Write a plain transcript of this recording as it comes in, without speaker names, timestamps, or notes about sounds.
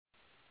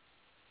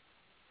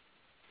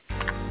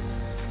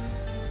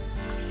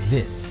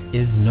This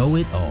is Know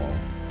It All,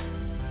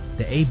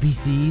 the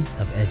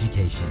ABCs of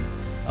Education,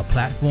 a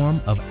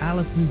platform of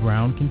Allison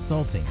Brown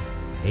Consulting,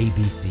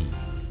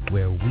 ABC,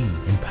 where we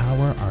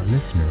empower our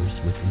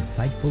listeners with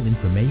insightful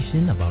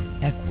information about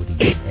equity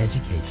in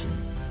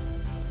education.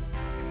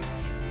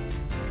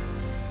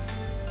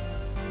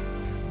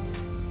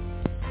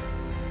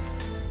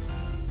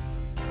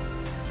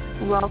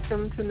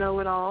 Welcome to Know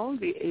It All,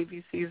 the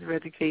ABCs of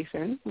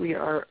Education. We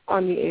are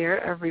on the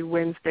air every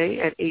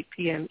Wednesday at 8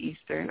 p.m.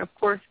 Eastern. Of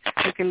course,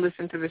 you can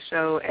listen to the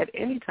show at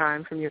any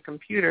time from your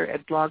computer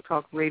at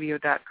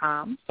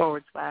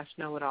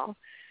blogtalkradio.com/know-it-all,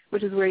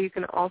 which is where you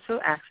can also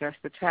access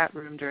the chat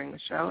room during the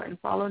show and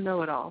follow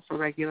Know It All for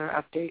regular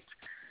updates.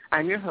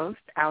 I'm your host,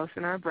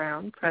 Allison R.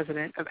 Brown,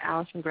 president of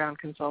Allison Brown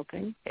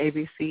Consulting,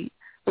 ABC,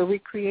 where we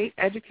create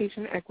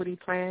education equity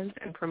plans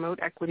and promote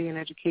equity in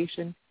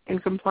education in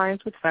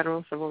compliance with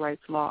federal civil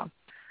rights law.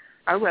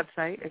 Our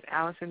website is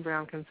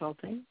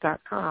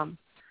AllisonBrownConsulting.com.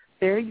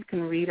 There you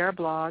can read our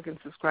blog and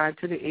subscribe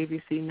to the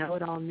ABC Know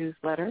It All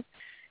newsletter.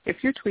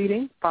 If you're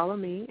tweeting, follow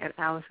me at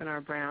Allison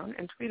R. Brown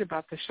and tweet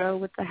about the show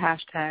with the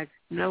hashtag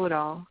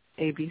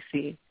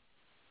KnowItAllABC.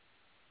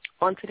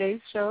 On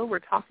today's show, we're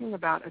talking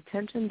about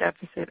attention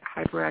deficit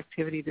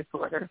hyperactivity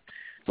disorder,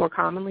 more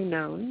commonly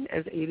known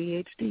as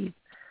ADHD.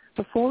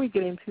 Before we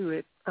get into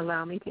it,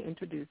 allow me to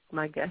introduce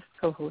my guest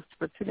co-host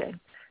for today,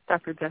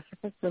 Dr.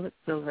 Jessica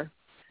Phillips-Silver.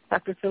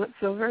 Dr.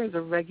 Phillips-Silver is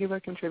a regular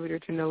contributor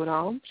to Know It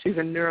All. She's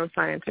a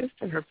neuroscientist,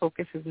 and her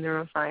focus is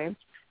neuroscience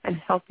and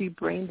healthy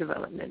brain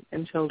development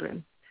in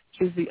children.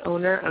 She's the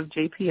owner of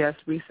JPS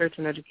Research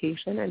and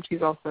Education, and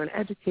she's also an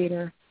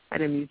educator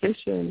and a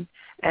musician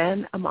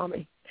and a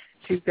mommy.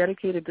 She's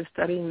dedicated to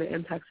studying the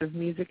impacts of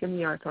music and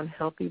the arts on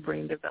healthy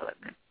brain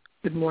development.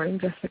 Good morning,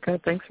 Jessica.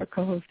 Thanks for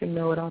co-hosting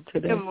Know It All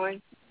today. Good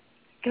morning.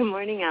 Good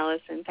morning,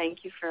 Allison.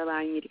 Thank you for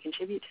allowing me to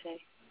contribute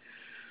today.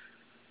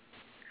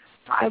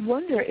 I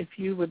wonder if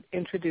you would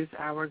introduce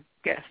our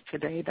guest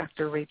today,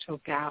 Dr. Rachel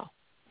Gao.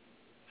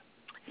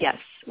 Yes,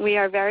 we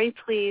are very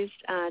pleased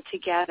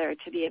together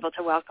to be able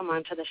to welcome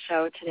onto the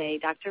show today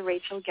Dr.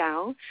 Rachel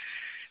Gao.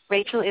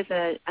 Rachel is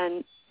a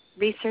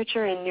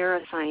researcher in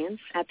neuroscience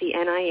at the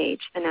NIH,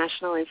 the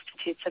National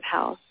Institutes of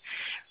Health.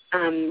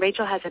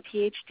 Rachel has a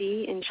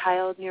PhD in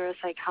child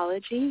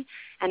neuropsychology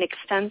and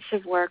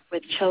extensive work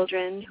with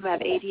children who have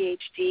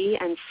ADHD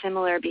and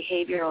similar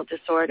behavioral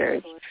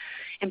disorders.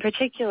 In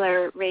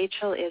particular,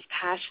 Rachel is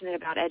passionate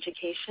about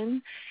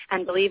education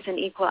and believes in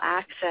equal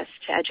access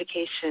to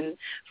education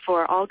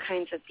for all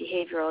kinds of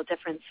behavioral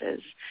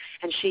differences.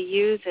 And she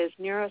uses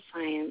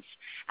neuroscience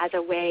as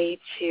a way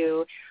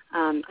to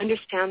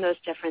understand those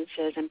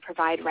differences and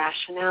provide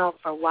rationale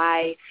for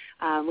why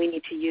we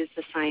need to use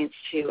the science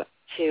to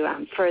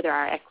further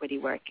our equity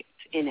work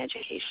in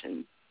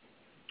education.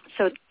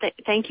 So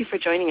thank you for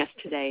joining us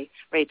today,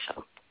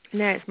 Rachel.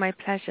 No, it's my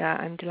pleasure.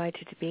 I'm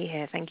delighted to be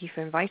here. Thank you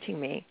for inviting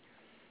me.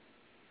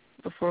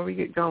 Before we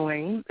get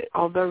going,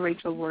 although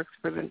Rachel works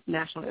for the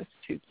National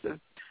Institutes of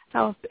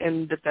Health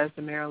in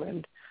Bethesda,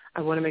 Maryland,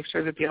 I want to make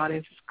sure that the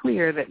audience is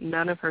clear that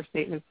none of her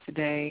statements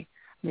today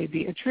may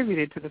be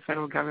attributed to the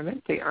federal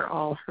government. They are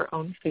all her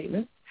own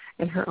statements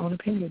and her own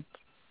opinions.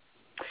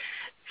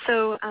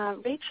 So,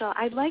 Rachel,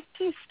 I'd like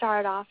to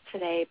start off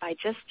today by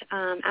just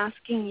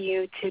asking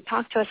you to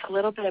talk to us a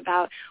little bit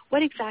about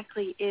what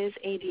exactly is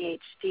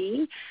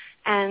ADHD,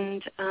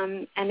 and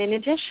in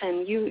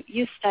addition,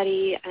 you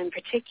study in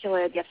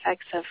particular the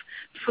effects of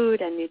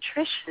food and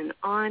nutrition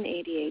on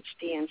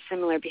ADHD and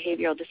similar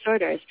behavioral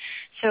disorders.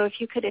 So if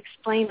you could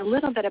explain a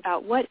little bit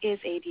about what is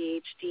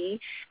ADHD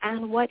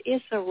and what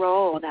is the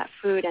role that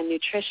food and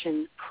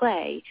nutrition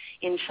play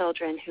in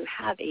children who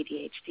have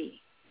ADHD.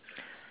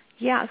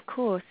 Yeah, of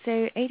course.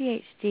 So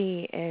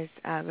ADHD is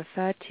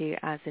referred to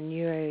as a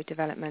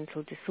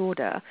neurodevelopmental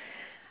disorder.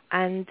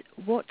 And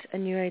what a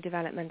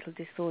neurodevelopmental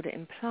disorder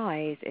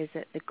implies is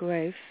that the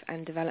growth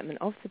and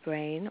development of the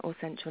brain or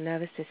central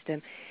nervous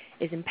system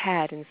is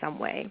impaired in some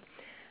way.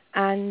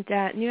 And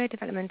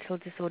neurodevelopmental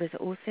disorders are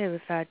also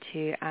referred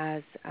to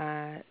as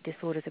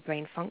disorders of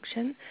brain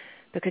function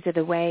because of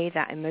the way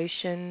that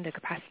emotion, the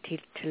capacity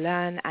to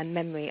learn, and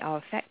memory are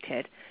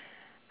affected.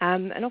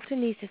 And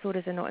often these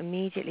disorders are not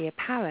immediately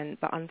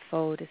apparent but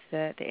unfold as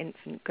the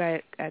infant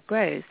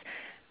grows.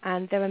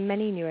 And there are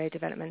many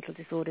neurodevelopmental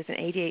disorders, and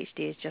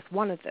ADHD is just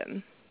one of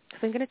them.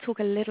 So I'm going to talk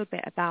a little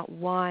bit about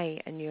why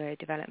a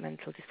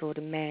neurodevelopmental disorder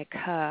may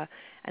occur.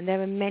 And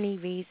there are many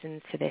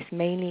reasons for this,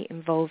 mainly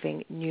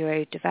involving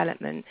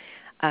neurodevelopment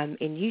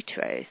in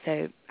utero,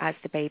 so as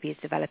the baby is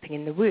developing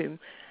in the womb.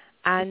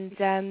 And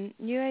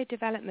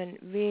neurodevelopment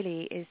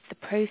really is the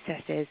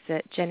processes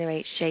that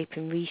generate, shape,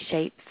 and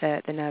reshape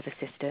the nervous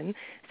system,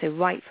 so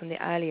right from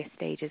the earliest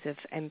stages of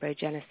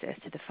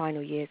embryogenesis to the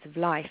final years of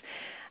life.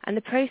 And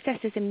the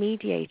processes are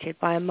mediated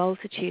by a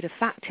multitude of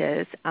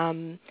factors,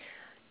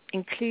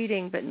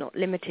 including but not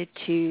limited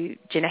to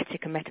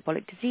genetic and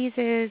metabolic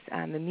diseases,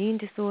 immune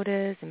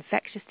disorders,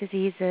 infectious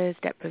diseases,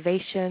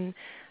 deprivation,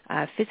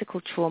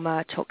 physical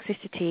trauma,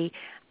 toxicity,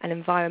 and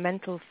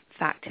environmental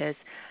factors.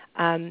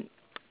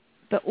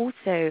 but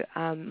also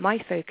my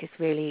focus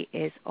really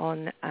is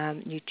on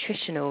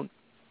nutritional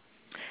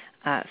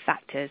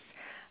factors.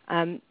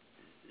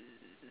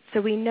 So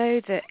we know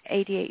that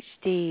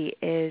ADHD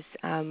is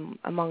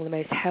among the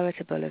most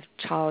heritable of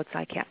child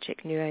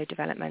psychiatric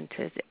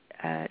neurodevelopmental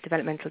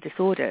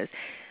disorders.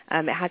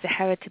 It has a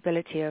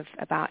heritability of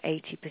about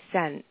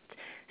 80%.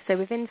 So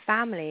within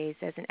families,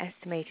 there's an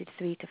estimated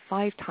 3 to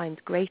 5 times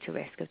greater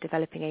risk of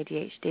developing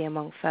ADHD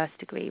among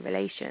first-degree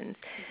relations.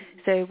 Mm-hmm.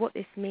 So what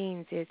this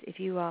means is if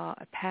you are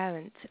a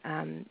parent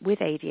with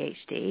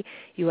ADHD,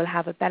 you will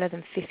have a better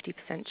than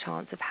 50%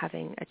 chance of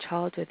having a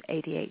child with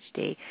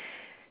ADHD.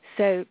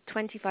 So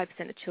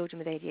 25% of children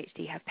with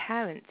ADHD have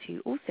parents who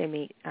also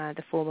meet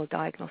the formal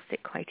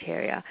diagnostic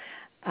criteria.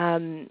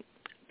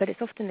 But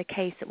it's often the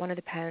case that one of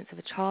the parents of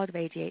a child with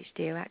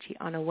ADHD are actually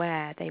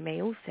unaware they may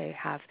also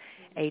have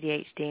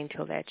ADHD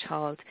until their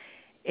child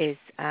is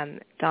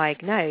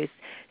diagnosed.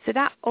 So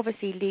that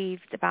obviously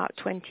leaves about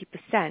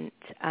 20%,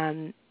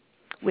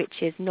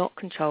 which is not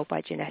controlled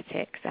by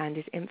genetics and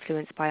is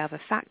influenced by other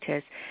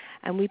factors.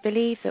 And we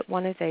believe that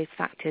one of those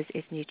factors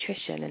is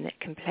nutrition, and it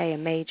can play a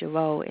major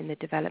role in the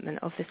development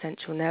of the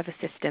central nervous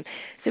system.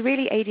 So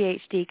really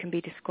ADHD can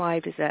be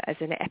described as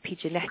an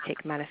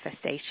epigenetic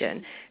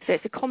manifestation. So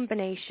it's a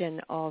combination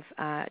of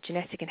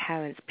genetic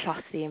inheritance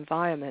plus the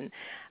environment.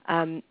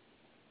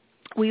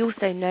 We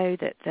also know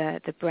that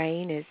the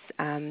brain is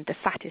the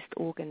fattest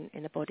organ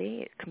in the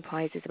body. It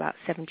comprises about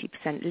 70%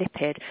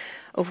 lipid,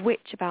 of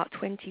which about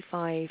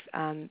 25%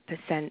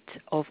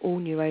 of all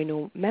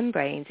neuronal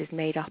membranes is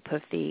made up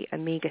of the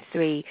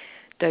omega-3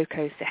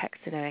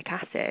 docosahexaenoic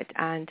acid.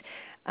 And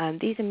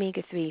these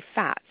omega-3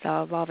 fats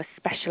are rather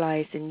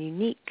specialized and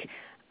unique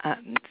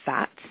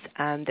fats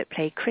that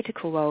play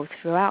critical roles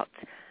throughout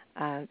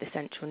the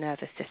central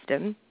nervous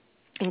system,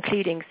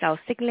 including cell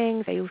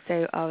signaling. They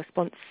also are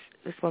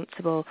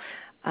responsible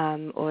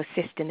or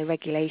assist in the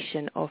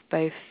regulation of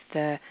both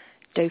the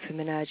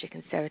dopaminergic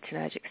and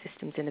serotonergic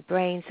systems in the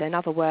brain. So in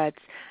other words,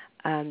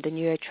 the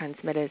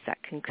neurotransmitters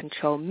that can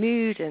control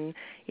mood and,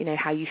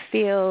 how you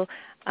feel.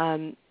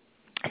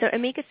 So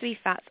omega-3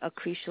 fats are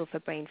crucial for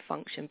brain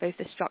function, both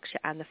the structure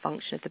and the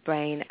function of the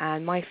brain.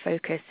 And my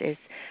focus is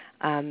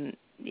on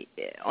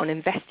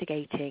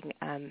investigating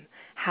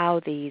how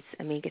these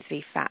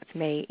omega-3 fats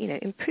may,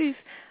 improve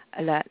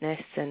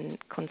alertness and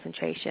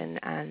concentration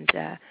and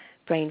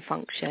brain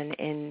function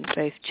in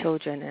both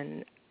children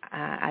and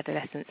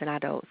adolescents and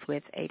adults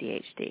with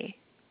ADHD.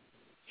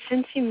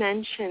 Since you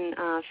mentioned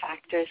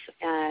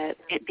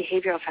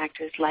behavioral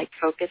factors like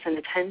focus and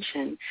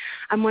attention,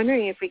 I'm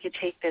wondering if we could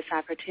take this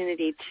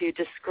opportunity to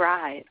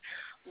describe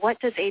what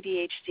does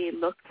ADHD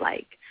look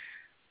like?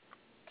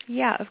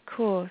 Yeah, of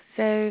course.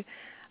 So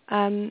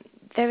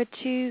there are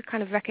two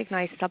kind of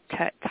recognized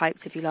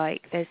subtypes, if you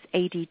like. There's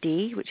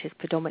ADD, which is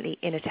predominantly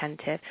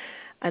inattentive,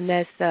 and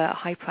there's the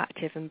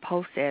hyperactive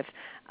impulsive,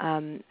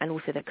 and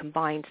also the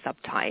combined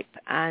subtype.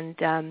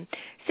 And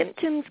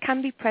symptoms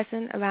can be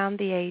present around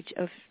the age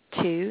of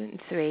 2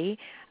 and 3,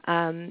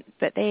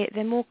 but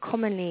they're more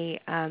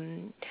commonly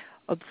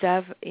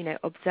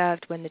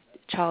observed when the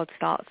child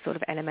starts sort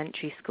of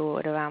elementary school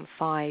at around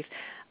 5,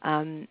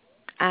 and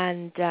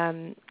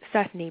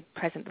certainly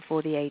present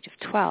before the age of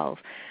 12.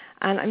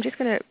 And I'm just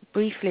going to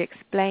briefly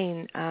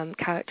explain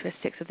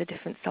characteristics of the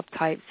different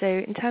subtypes. So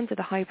in terms of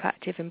the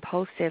hyperactive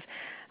impulsive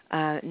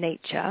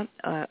nature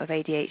of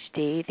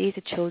ADHD, these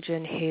are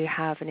children who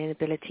have an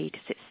inability to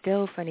sit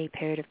still for any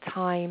period of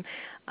time.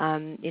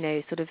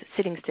 Sort of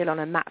sitting still on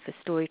a mat for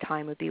story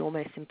time would be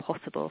almost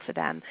impossible for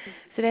them.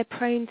 So they're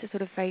prone to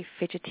sort of very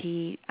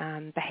fidgety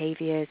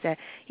behaviors. They're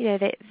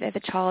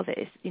the child that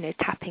is,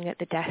 tapping at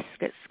the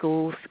desk at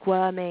school,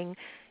 squirming,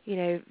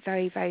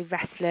 very, very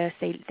restless.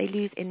 They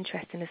lose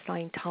interest in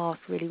assigned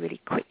tasks really, really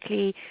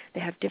quickly.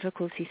 They have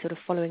difficulty sort of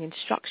following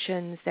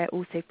instructions. They're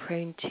also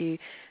prone to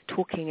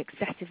talking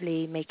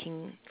excessively,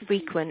 making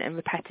frequent and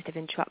repetitive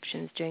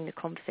interruptions during the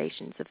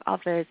conversations of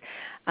others.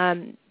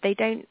 They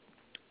don't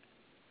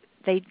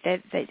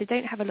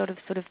have a lot of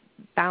sort of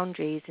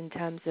boundaries in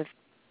terms of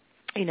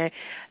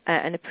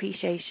an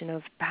appreciation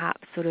of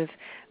perhaps sort of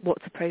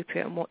what's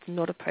appropriate and what's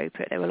not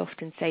appropriate. They will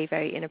often say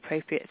very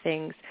inappropriate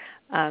things,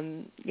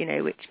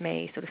 which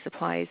may sort of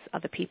surprise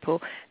other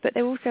people. But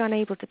they're also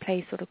unable to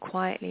play sort of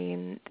quietly,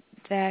 and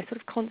they're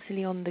sort of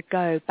constantly on the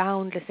go,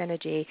 boundless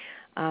energy.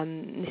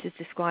 This is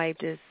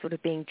described as sort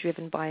of being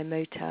driven by a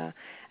motor.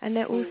 And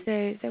they're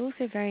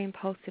also very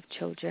impulsive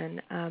children.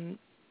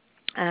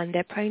 And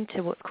they're prone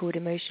to what's called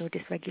emotional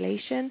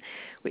dysregulation,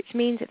 which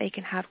means that they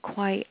can have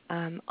quite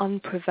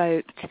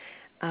unprovoked,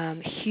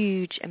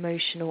 huge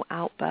emotional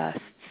outbursts,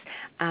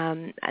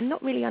 and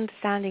not really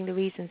understanding the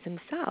reasons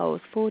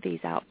themselves for these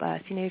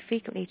outbursts.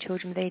 Frequently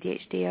children with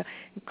ADHD are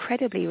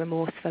incredibly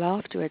remorseful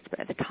afterwards, but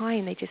at the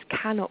time they just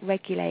cannot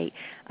regulate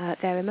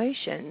their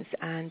emotions,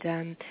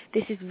 and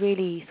this is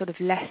really sort of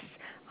less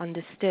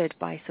understood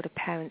by sort of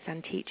parents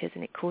and teachers,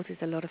 and it causes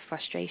a lot of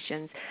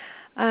frustrations.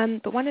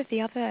 But one of the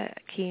other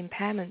key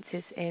impairments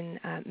is in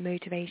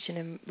motivation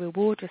and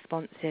reward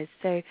responses.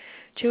 So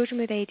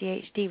children with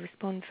ADHD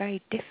respond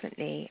very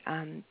differently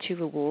to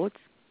rewards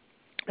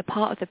the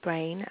part of the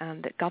brain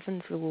that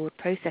governs reward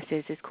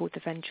processes is called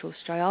the ventral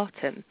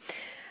striatum.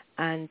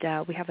 And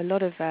we have a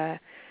lot of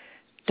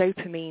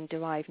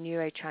dopamine-derived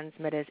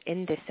neurotransmitters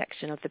in this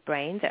section of the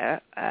brain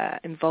that are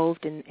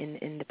involved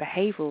in the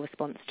behavioral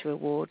response to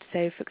reward.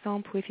 So, for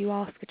example, if you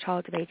ask a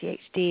child with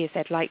ADHD if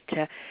they'd like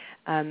to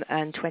earn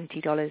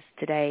 $20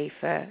 today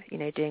for,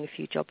 doing a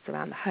few jobs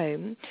around the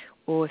home,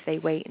 or if they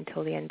wait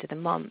until the end of the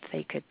month,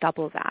 they could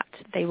double that.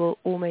 They will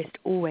almost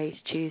always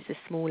choose the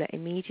smaller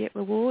immediate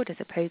reward as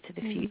opposed to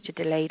the future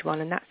delayed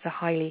one, and that's a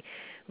highly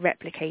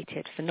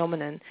replicated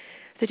phenomenon.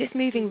 So just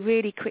moving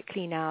really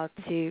quickly now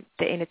to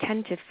the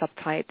inattentive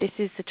subtype, this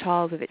is the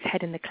child with its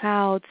head in the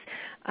clouds.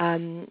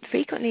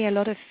 Frequently, a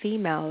lot of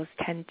females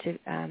tend to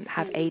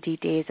have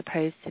ADD as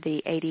opposed to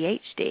the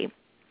ADHD.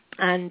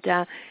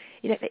 And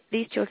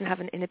these children have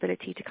an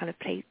inability to kind of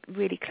pay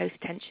really close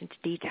attention to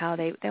detail.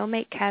 They'll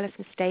make careless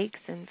mistakes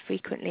and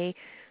frequently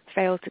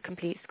fail to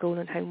complete school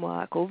and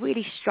homework, or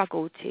really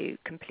struggle to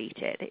complete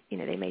it.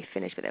 They may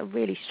finish, but they'll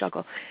really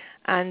struggle.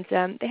 And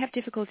they have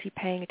difficulty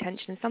paying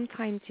attention. And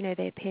sometimes,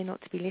 they appear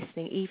not to be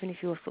listening, even if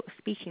you're sort of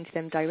speaking to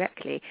them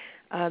directly.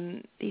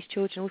 These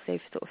children also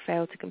sort of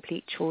fail to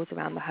complete chores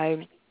around the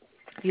home.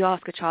 If you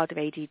ask a child with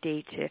ADD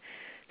to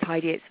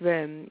tidy its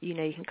room, you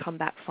can come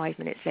back 5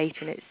 minutes later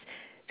and it's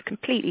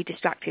completely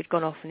distracted,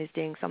 gone off and is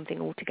doing something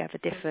altogether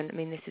different. I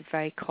mean, this is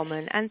very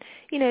common. And,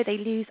 they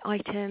lose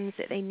items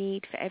that they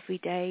need for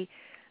everyday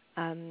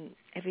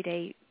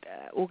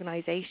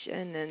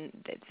organization, and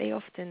they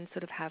often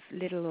sort of have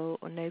little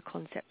or no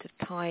concept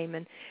of time.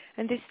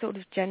 And this sort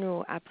of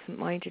general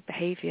absent-minded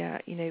behavior,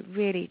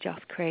 really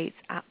just creates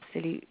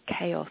absolute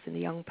chaos in the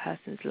young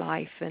person's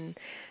life, and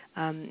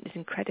is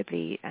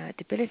incredibly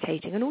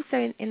debilitating, and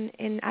also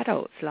in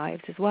adults'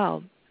 lives as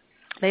well.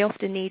 They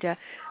often need a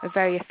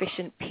very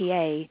efficient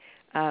PA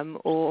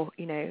or,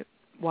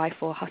 wife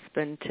or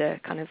husband to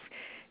kind of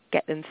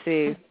get them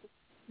through.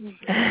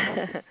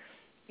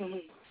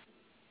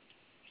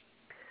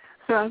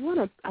 So I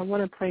want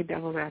to play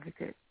devil's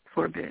advocate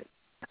for a bit.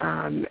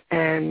 And,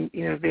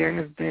 there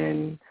have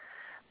been,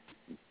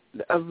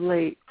 of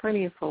late,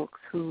 plenty of folks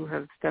who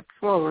have stepped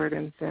forward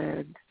and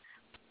said,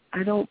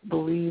 I don't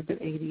believe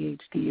that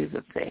ADHD is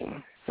a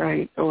thing,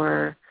 right?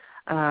 Or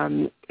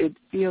it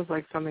feels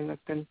like something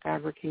that's been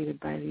fabricated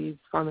by these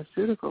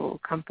pharmaceutical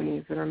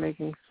companies that are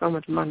making so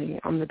much money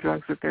on the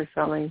drugs that they're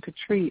selling to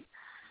treat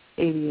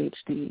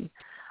ADHD.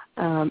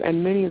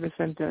 And many of the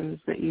symptoms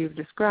that you've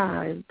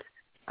described,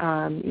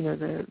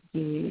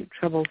 the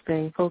trouble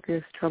staying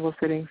focused, trouble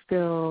sitting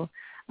still,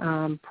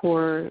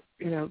 poor,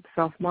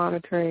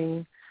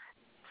 self-monitoring,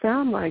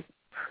 sound like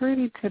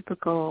pretty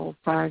typical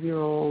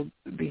 5-year-old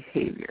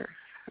behaviors.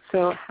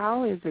 So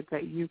how is it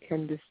that you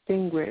can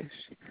distinguish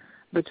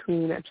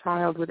between a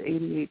child with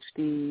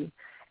ADHD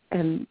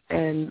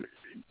and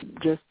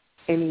just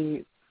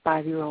any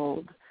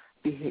 5-year-old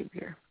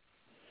behavior?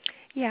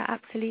 Yeah,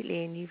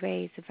 absolutely, and you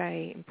raise a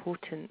very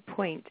important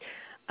point.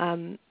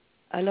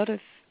 A lot of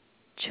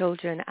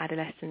children,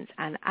 adolescents,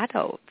 and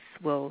adults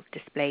will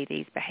display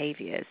these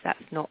behaviors. That's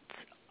not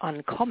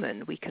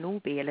uncommon. We can all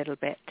be a little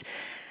bit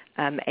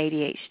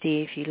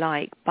ADHD, if you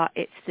like, but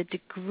it's the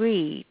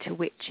degree to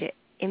which it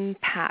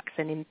impacts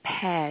and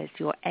impairs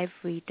your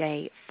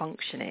everyday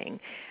functioning.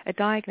 A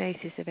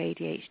diagnosis of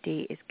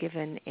ADHD is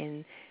given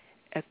in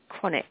a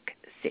chronic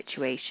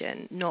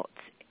situation, not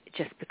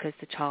just because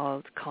the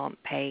child can't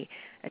pay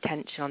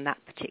attention on that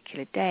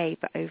particular day,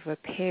 but over a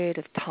period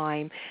of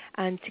time.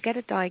 And to get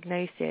a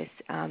diagnosis,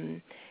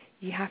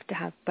 you have to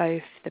have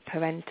both the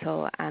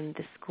parental and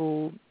the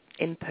school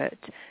input.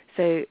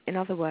 So in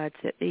other words,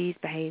 that these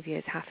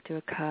behaviors have to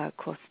occur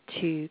across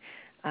two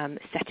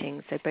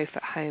settings, so both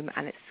at home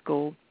and at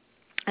school.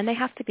 And they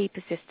have to be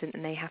persistent,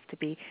 and they have to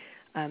be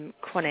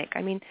chronic.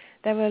 I mean,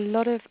 there are a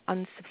lot of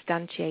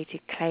unsubstantiated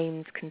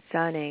claims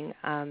concerning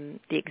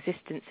the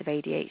existence of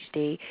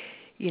ADHD.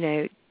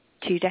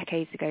 2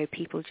 decades ago,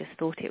 people just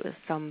thought it was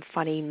some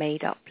funny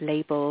made-up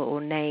label or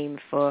name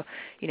for,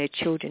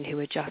 children who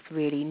were just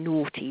really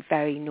naughty,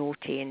 very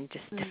naughty, and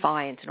just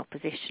defiant and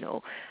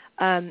oppositional.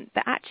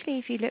 But actually,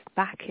 if you look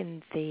back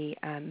in the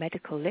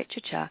medical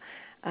literature,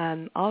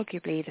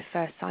 arguably the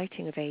first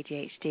sighting of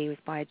ADHD was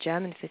by a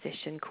German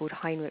physician called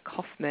Heinrich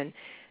Hoffmann,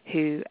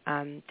 who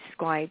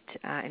described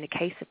in a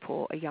case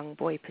report a young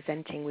boy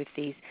presenting with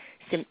these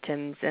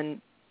symptoms.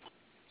 And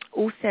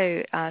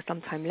also,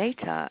 sometime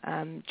later,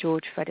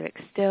 George Frederick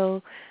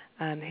Still,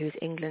 who was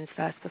England's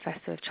first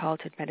professor of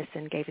childhood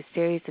medicine, gave a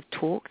series of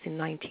talks in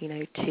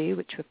 1902,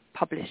 which were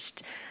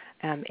published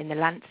in the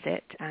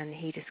Lancet, and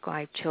he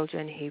described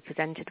children who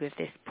presented with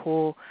this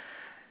poor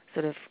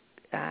sort of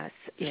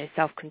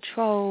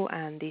self-control,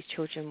 and these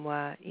children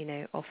were,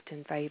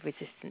 often very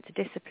resistant to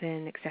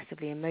discipline,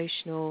 excessively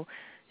emotional,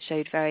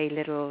 showed very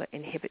little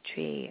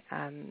inhibitory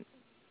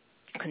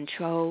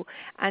control,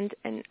 and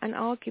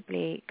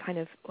arguably kind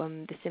of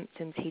the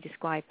symptoms he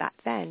described back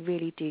then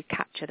really do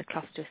capture the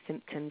cluster of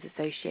symptoms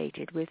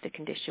associated with the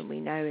condition we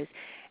know as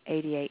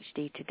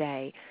ADHD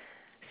today.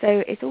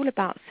 So it's all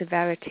about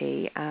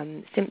severity,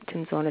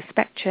 symptoms on a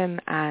spectrum,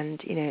 and,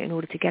 in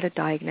order to get a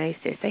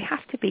diagnosis, they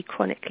have to be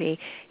chronically,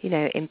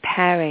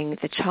 impairing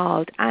the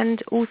child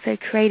and also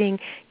creating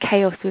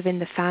chaos within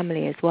the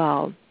family as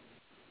well.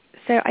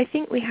 So I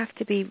think we have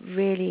to be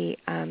really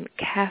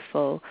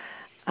careful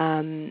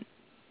when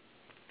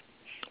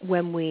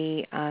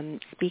we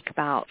speak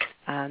about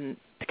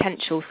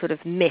potential sort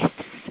of myths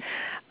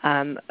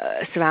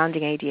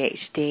surrounding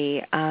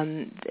ADHD.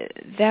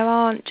 There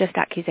aren't just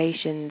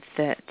accusations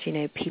that,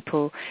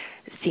 people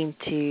seem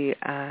to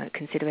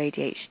consider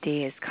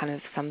ADHD as kind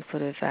of some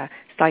sort of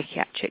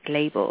psychiatric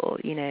label,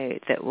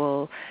 that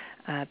will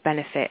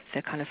benefit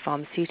the kind of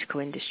pharmaceutical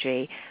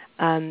industry.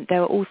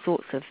 There are all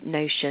sorts of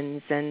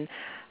notions, and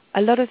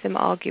a lot of them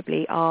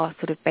arguably are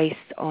sort of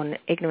based on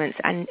ignorance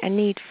and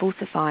need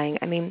falsifying.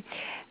 I mean,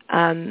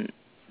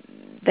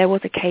 there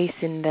was a case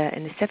in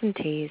the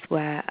 70s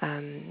where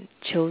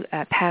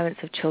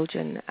parents of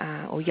children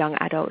or young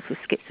adults with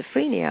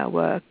schizophrenia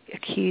were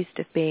accused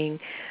of being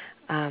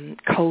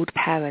cold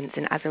parents,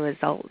 and as a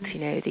result,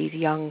 these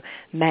young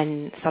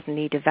men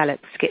suddenly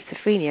developed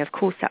schizophrenia. Of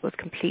course, that was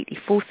completely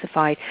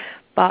falsified.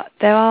 But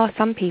there are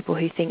some people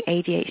who think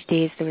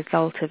ADHD is the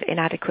result of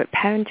inadequate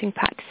parenting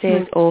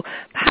practices, or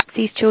perhaps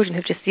these children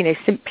have just,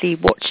 simply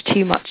watched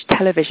too much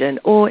television,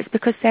 or it's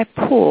because they're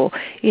poor,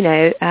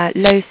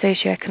 low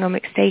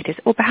socioeconomic status,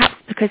 or perhaps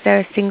because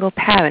they're a single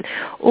parent.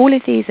 All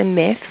of these are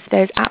myths.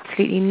 There's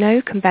absolutely no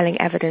compelling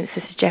evidence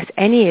to suggest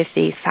any of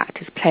these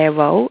factors play a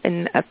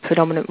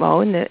predominant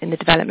role in the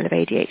development of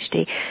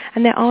ADHD,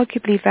 and they're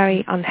arguably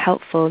very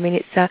unhelpful. I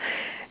mean,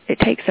 it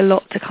takes a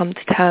lot to come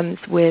to terms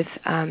with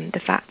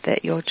the fact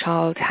that your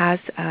child has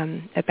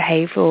a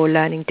behavioural or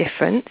learning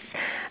difference,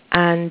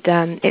 and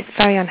it's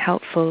very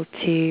unhelpful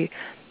to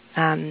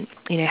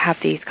have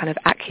these kind of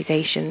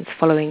accusations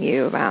following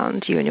you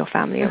around, you and your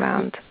family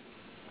around.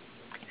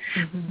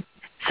 Mm-hmm.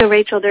 So,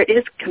 Rachel, there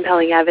is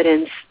compelling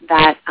evidence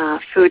that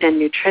food and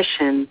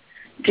nutrition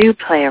do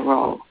play a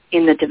role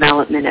in the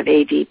development of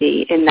ADD,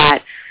 in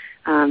that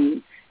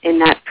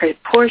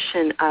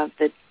proportion of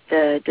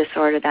the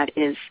disorder that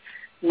is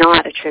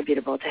not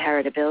attributable to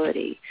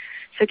heritability.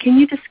 So can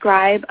you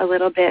describe a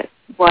little bit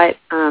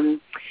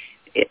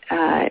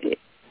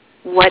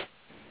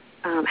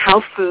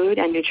how food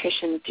and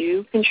nutrition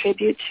do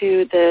contribute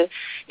to the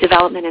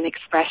development and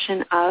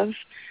expression of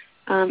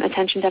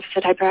attention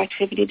deficit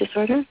hyperactivity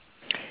disorder?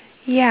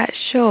 Yeah,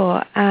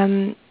 sure.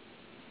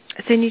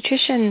 So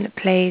nutrition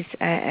plays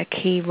a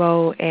key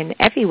role in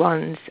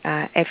everyone's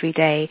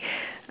everyday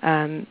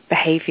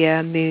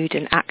behavior, mood,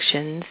 and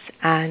actions,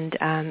 and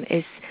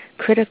is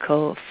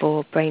critical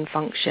for brain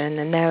function.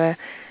 And there are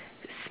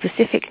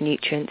specific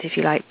nutrients, if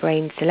you like,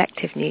 brain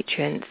selective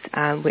nutrients,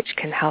 which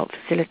can help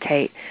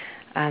facilitate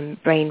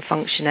brain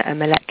function at a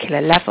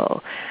molecular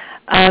level.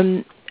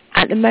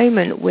 At the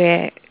moment,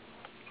 we're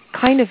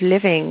kind of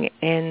living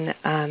in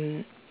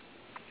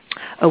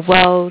a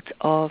world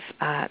of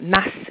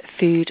mass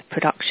food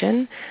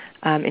production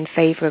in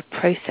favor of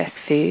processed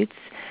foods,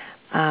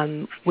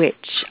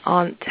 which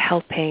aren't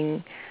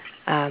helping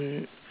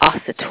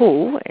us at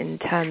all in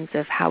terms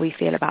of how we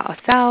feel about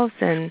ourselves.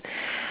 And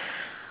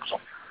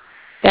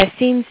there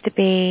seems to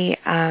be,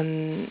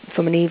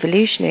 from an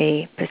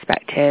evolutionary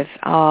perspective,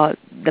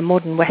 the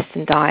modern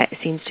Western diet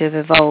seems to have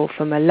evolved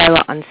from a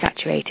lower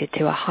unsaturated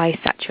to a high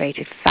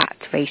saturated fat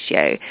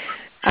ratio,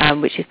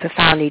 which is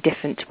profoundly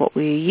different to what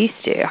we were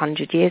used to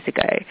 100 years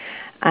ago.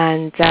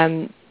 And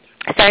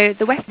so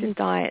the Western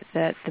diet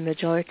that the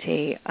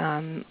majority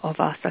of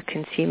us are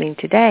consuming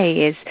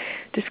today is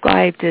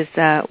described as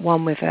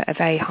one with a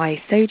very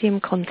high sodium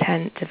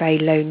content, a very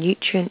low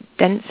nutrient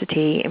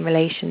density in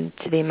relation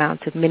to the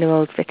amount of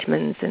minerals,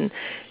 vitamins and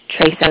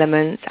trace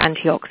elements,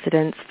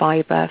 antioxidants,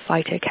 fiber,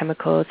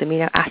 phytochemicals,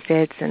 amino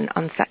acids and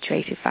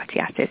unsaturated fatty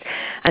acids,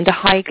 and a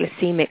high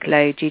glycemic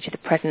load due to the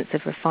presence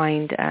of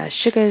refined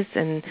sugars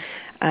and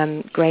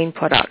grain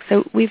products.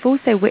 So we've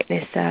also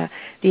witnessed the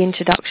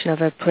introduction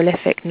of a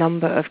prolific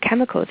number of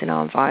chemicals in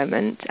our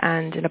environment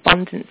and an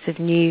abundance of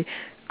new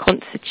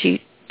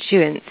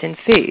constituents in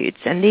foods,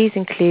 and these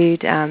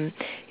include,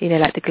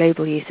 like the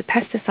global use of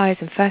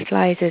pesticides and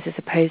fertilizers as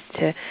opposed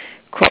to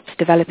crops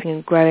developing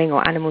and growing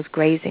or animals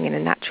grazing in a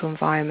natural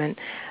environment.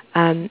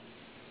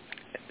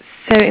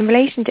 So in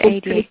relation to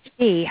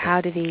ADHD,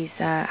 how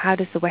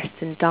does the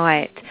Western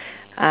diet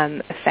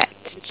affect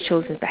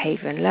children's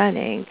behavior and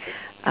learning?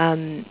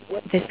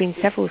 There's been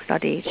several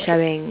studies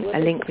showing a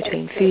link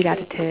between food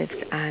additives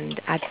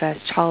and adverse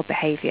child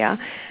behavior,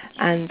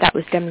 and that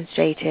was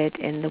demonstrated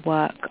in the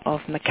work of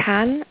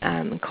McCann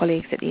and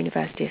colleagues at the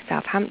University of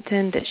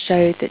Southampton, that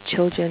showed that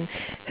children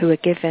who were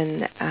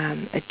given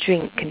a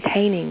drink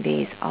containing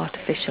these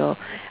artificial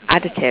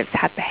additives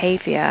had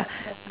behavior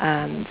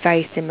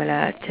very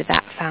similar to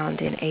that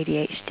found in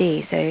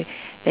ADHD. So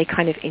they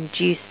kind of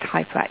induced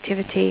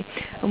hyperactivity.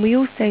 And we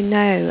also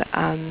know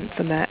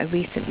from a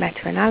recent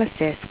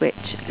meta-analysis which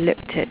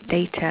looked at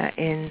data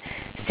in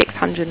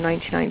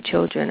 699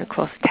 children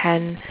across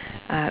 10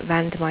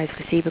 randomized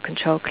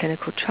placebo-controlled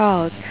clinical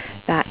trials,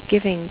 that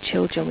giving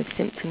children with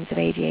symptoms of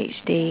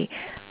ADHD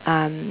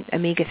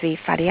omega-3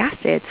 fatty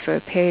acids for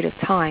a period of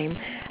time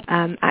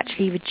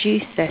actually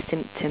reduce their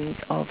symptoms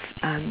of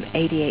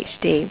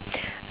ADHD.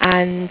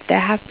 And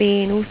there have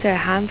been also a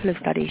handful of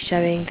studies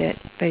showing that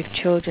both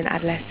children,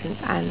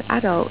 adolescents and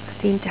adults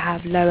seem to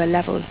have lower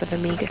levels of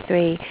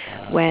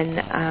omega-3 when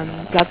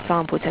blood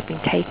samples have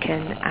been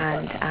taken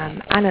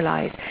and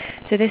analysed.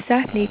 So there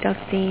certainly does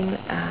seem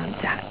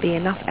to be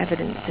enough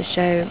evidence to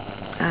show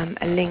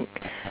a link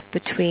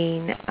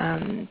between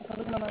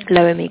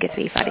low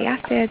omega-3 fatty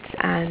acids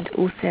and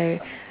also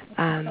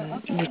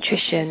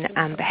nutrition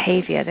and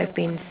behaviour. There have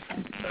been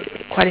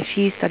quite a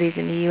few studies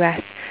in the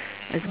US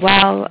as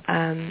well,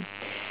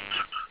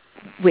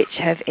 which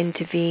have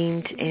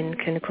intervened in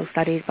clinical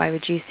studies by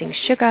reducing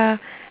sugar,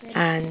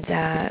 and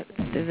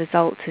the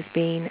result has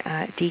been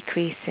a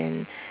decrease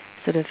in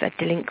sort of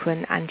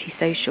delinquent,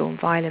 antisocial and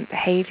violent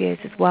behaviours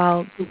as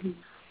well. Mm-hmm.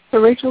 So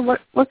Rachel,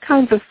 what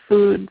kinds of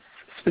foods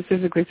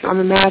specifically? So I'm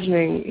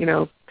imagining,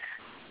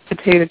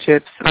 potato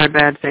chips are a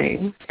bad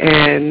thing,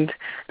 and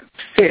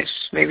fish,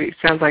 maybe it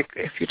sounds like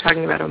if you're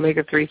talking about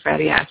omega-3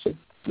 fatty acids,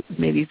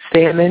 maybe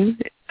salmon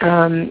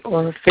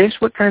or fish.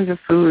 What kinds of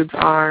foods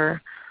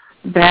are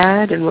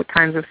bad, and what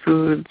kinds of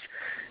foods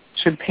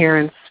should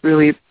parents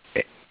really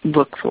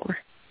look for?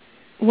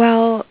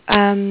 Well,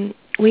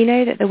 we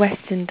know that the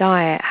Western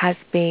diet has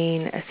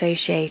been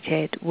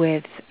associated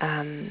with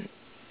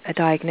a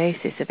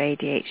diagnosis of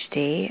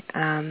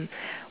ADHD.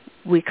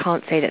 We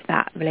can't say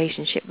that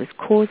relationship was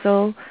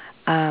causal,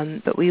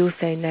 but we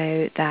also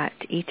know that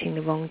eating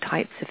the wrong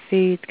types of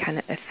foods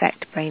can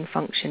affect brain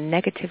function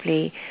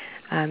negatively.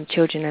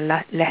 Children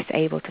are less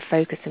able to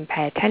focus and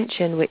pay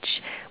attention,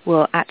 which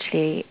will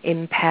actually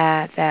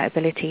impair their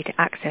ability to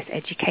access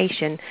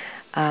education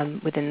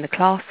within the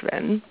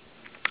classroom.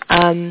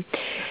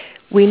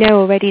 We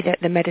know already that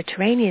the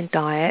Mediterranean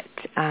diet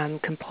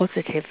can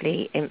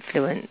positively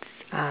influence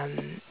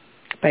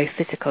both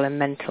physical and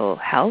mental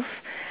health.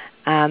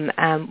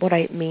 And what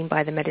I mean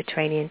by the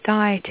Mediterranean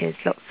diet is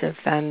lots of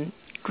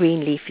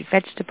green leafy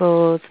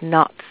vegetables,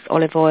 nuts,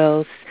 olive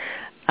oils,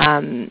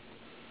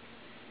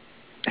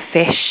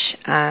 fish,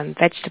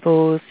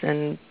 vegetables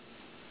and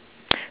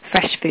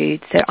fresh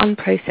foods, so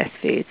unprocessed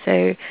foods.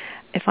 So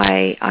if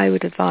I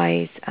would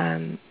advise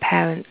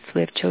parents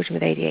with children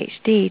with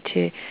ADHD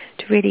to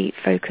really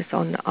focus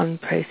on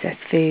unprocessed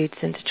foods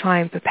and to try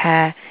and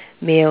prepare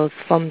meals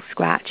from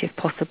scratch if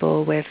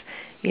possible with,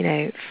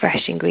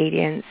 fresh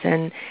ingredients,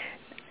 and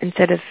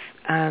instead of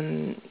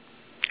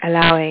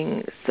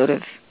allowing sort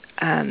of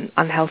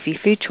unhealthy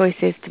food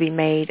choices to be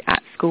made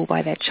at school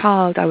by their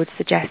child, I would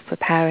suggest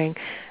preparing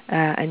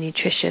a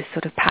nutritious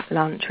sort of packed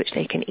lunch which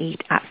they can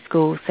eat at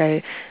school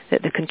so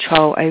that the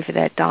control over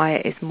their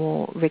diet is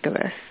more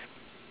rigorous,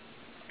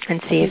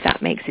 and see if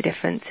that makes a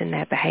difference in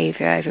their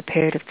behaviour over a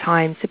period of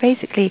time. So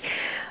basically,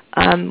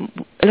 a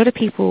lot of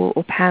people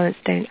or parents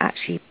don't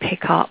actually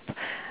pick up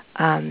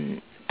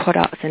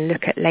products and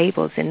look at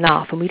labels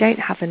enough, and we don't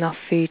have enough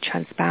food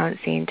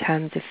transparency in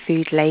terms of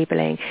food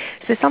labelling.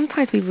 So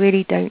sometimes we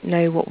really don't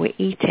know what we're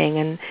eating,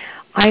 and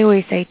I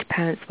always say to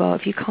parents, well,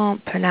 if you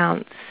can't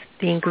pronounce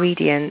the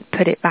ingredient,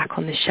 put it back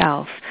on the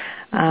shelf,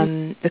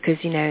 because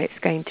it's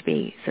going to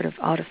be sort of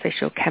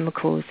artificial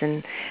chemicals,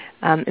 and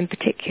in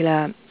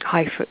particular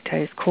high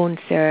fructose corn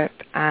syrup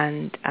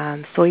and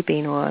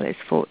soybean oil is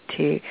thought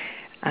to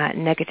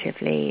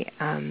negatively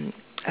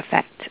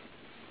affect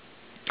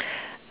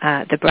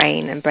the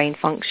brain and brain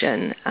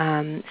function.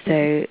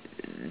 So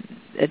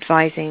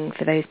advising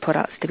for those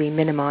products to be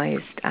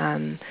minimized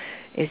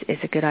is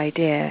a good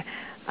idea.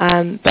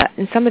 But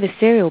in some of the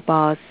cereal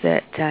bars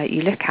that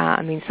you look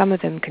at, some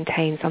of them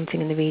contain something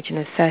in the region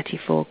of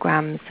 34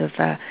 grams of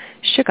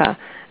sugar,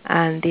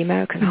 and the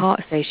American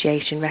Heart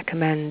Association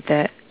recommend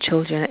that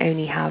children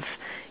only have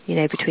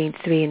between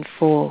 3 and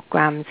 4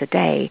 grams a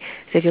day.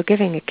 So if you're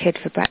giving a kid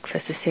for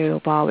breakfast a cereal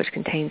bar which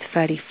contains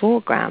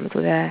 34 grams,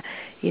 well, their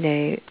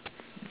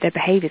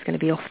behaviour is going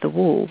to be off the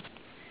wall.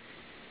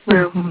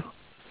 Mm-hmm.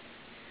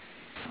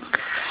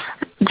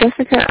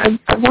 Jessica,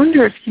 I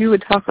wonder if you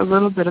would talk a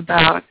little bit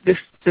about this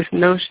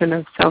notion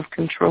of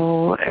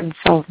self-control and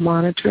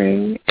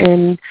self-monitoring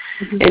in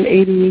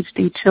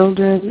ADHD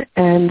children,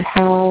 and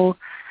how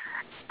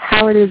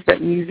it is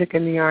that music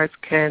and the arts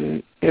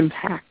can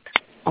impact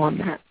on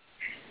that.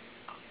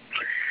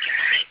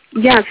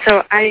 Yeah,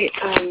 so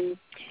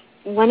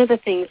one of the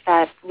things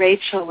that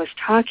Rachel was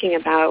talking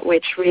about,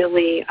 which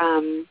really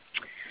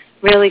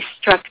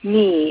struck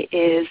me,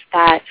 is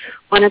that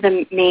one of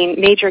the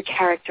major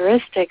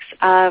characteristics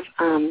of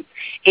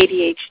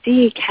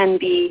ADHD can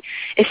be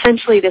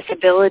essentially this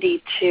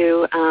ability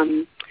to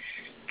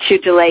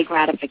delay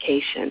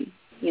gratification.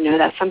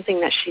 That's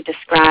something that she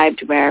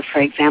described where,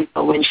 for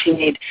example, when she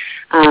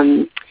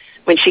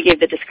gave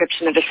the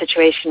description of a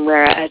situation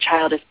where a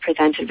child is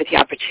presented with the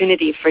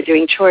opportunity for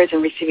doing chores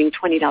and receiving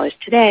 $20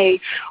 today,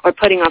 or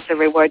putting off the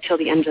reward till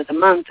the end of the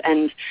month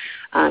and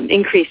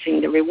increasing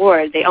the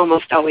reward, they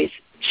almost always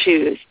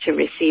choose to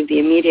receive the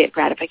immediate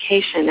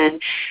gratification.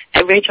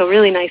 And Rachel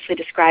really nicely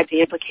described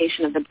the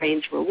implication of the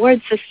brain's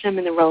reward system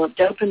and the role of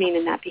dopamine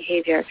in that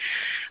behavior.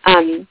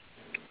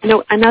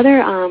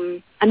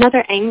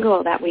 Another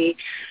angle that we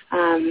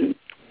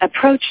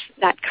approach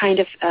that kind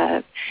of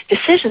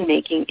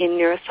decision-making in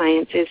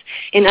neuroscience is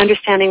in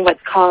understanding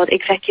what's called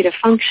executive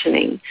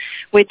functioning,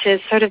 which is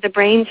sort of the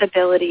brain's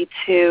ability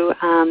to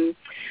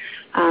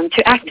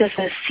act as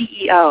a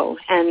CEO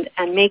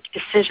and make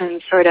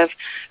decisions sort of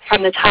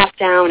from the top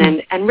down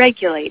and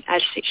regulate,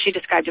 as she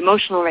described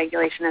emotional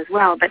regulation as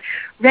well, but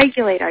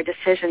regulate our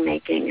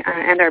decision-making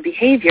and our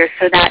behavior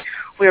so that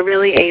we're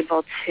really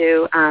able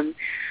to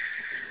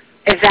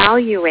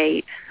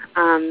evaluate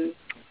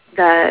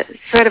the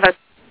sort of a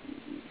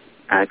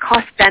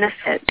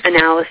cost-benefit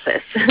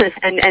analysis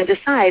and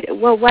decide,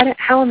 well,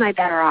 how am I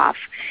better off?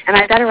 Am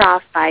I better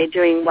off by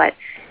doing what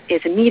is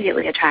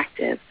immediately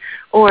attractive,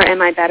 or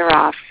am I better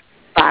off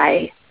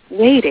by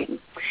waiting?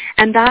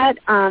 And that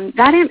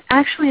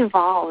actually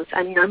involves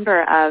a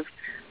number of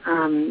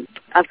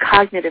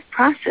cognitive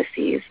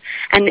processes,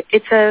 and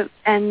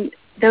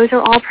those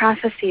are all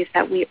processes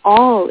that we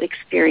all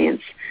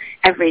experience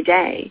every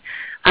day.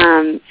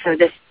 So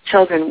this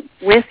children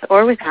with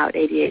or without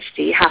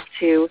ADHD have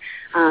to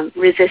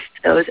resist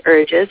those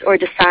urges or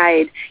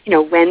decide,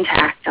 when to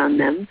act on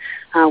them,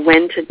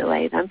 when to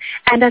delay them.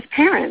 And as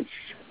parents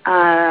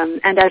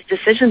and as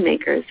decision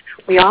makers,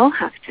 we all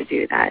have to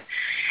do that.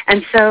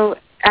 And so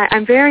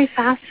I'm very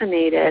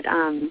fascinated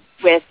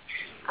with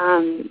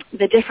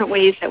the different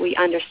ways that we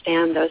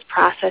understand those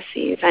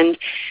processes. And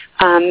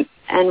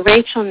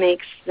Rachel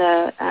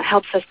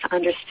helps us to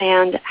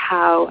understand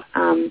how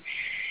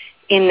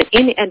in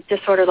a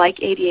disorder like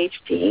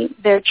ADHD,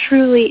 there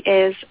truly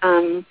is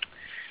an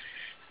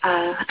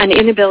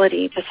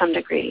inability to some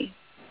degree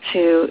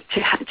to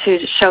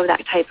show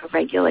that type of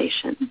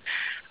regulation,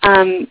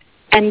 and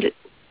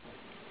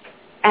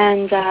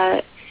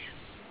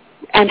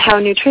how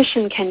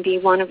nutrition can be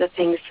one of the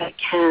things that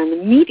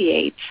can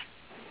mediate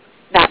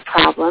that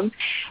problem.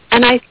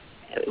 And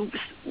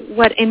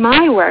in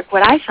my work,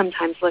 what I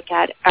sometimes look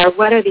at are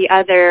what are the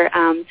other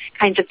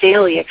kinds of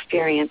daily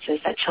experiences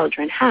that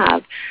children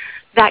have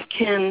that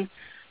can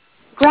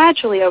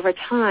gradually over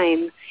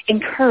time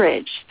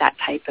encourage that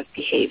type of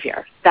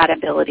behavior, that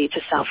ability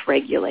to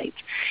self-regulate.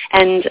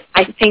 And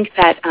I think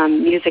that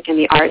music and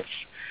the arts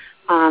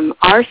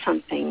are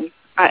something,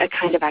 a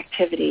kind of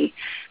activity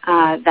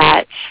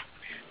that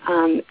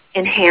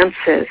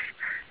enhances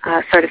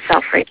sort of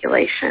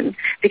self-regulation.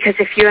 Because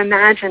if you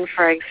imagine,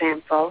 for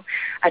example,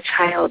 a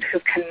child who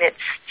commits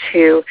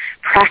to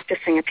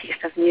practicing a piece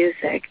of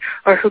music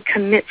or who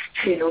commits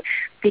to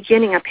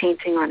beginning a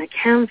painting on a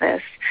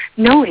canvas,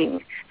 knowing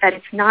that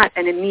it's not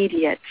an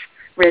immediate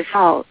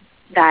result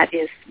that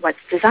is what's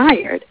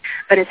desired,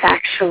 but it's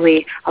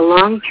actually a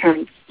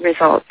long-term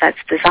result that's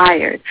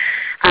desired.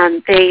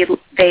 They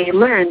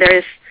learn,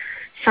 there's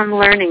some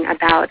learning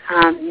about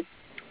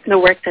the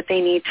work that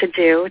they need to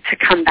do to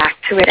come back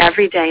to it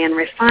every day and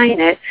refine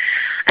it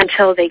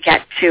until they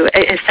get to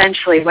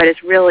essentially what is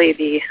really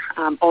the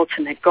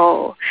ultimate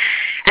goal.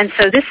 And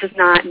so this is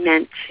not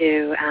meant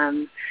to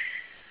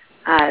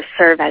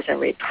serve as a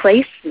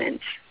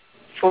replacement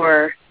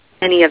for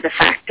any of the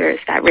factors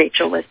that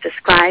Rachel was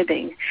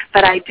describing.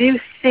 But I do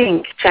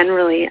think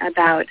generally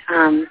about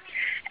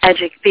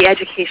the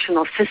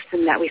educational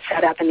system that we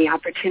set up and the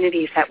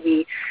opportunities that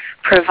we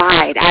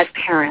provide as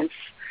parents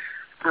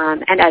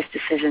and as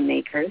decision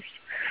makers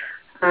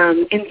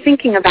in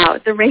thinking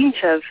about the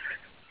range of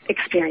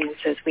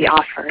experiences we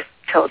offer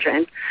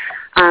children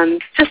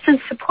just in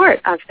support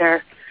of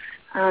their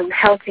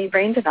healthy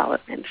brain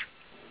development.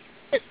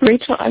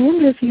 Rachel, I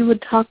wonder if you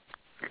would talk,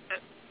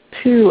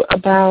 too,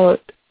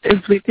 about, as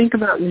we think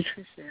about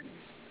nutrition,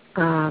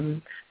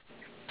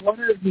 what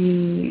are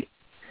the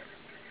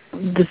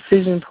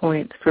decision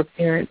points for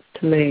parents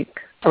to make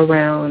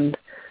around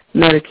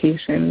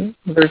medication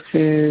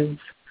versus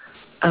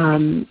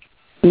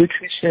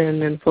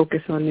nutrition and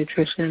focus on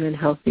nutrition and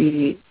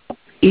healthy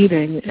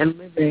eating and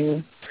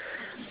living?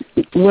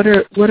 What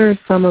are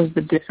some of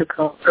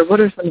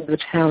the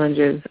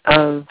challenges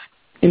of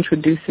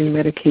introducing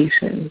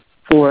medication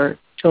for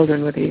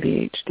children with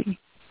ADHD?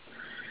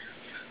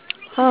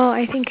 Oh,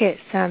 I think it's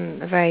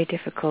a very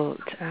difficult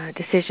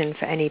decision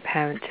for any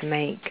parent to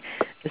make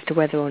as to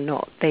whether or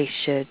not they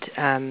should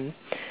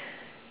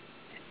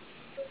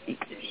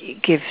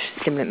give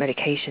stimulant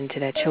medication to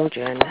their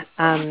children.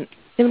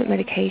 Stimulant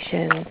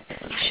medication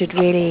should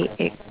really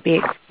be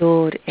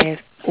explored if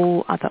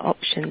all other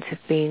options have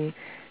been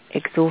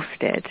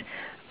exhausted.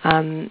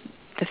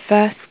 The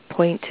first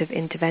point of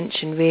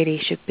intervention really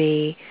should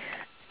be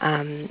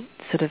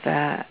sort of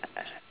a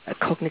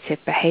cognitive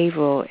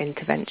behavioral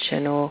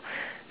intervention or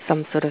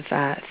some sort of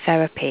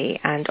therapy,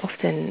 and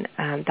often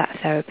that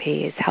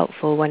therapy is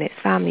helpful when it's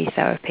family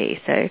therapy.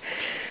 So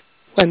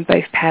when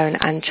both parent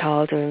and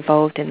child are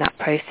involved in that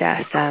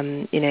process,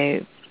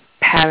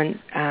 parent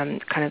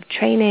kind of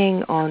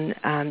training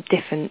on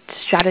different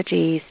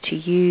strategies to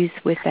use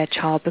with their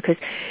child, because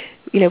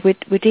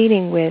we're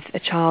dealing with a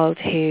child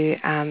who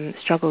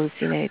struggles,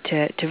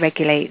 to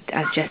regulate,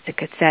 as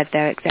Jessica said,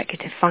 their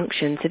executive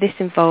function. So this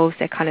involves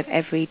their kind of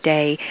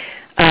everyday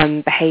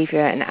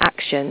behavior and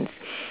actions.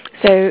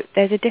 So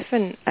there's a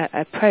different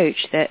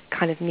approach that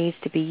kind of needs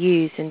to be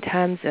used in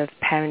terms of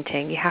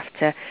parenting. You have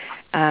to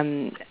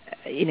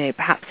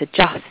perhaps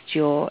adjust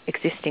your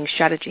existing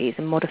strategies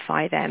and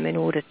modify them in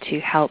order to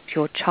help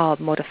your child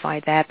modify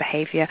their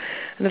behavior.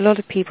 And a lot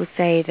of people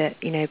say that,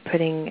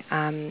 putting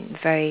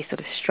very sort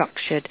of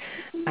structured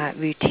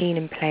routine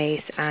in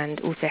place and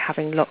also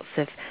having lots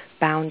of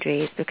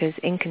boundaries, because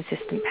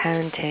inconsistent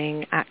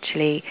parenting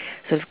actually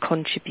sort of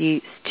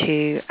contributes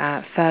to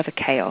further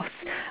chaos.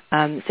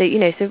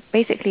 So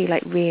basically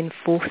like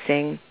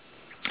reinforcing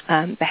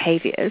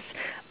behaviors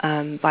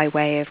by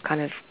way of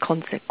kind of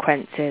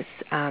consequences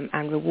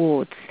and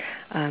rewards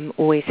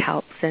always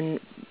helps. And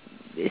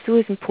it's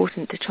always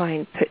important to try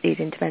and put these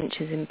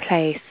interventions in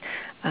place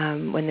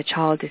when the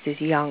child is as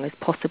young as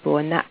possible,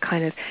 and that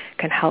kind of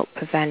can help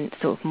prevent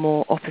sort of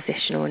more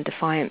oppositional and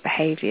defiant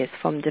behaviours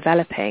from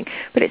developing.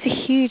 But it's a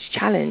huge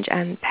challenge,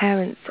 and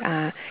parents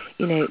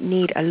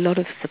need a lot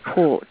of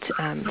support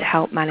to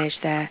help manage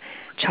their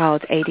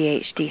child's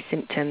ADHD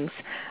symptoms.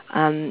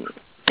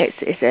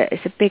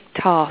 It's a big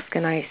task,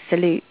 and I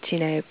salute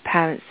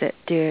parents that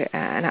do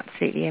an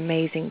absolutely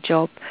amazing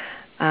job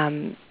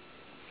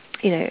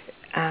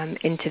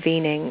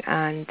intervening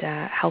and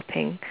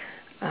helping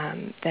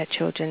their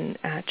children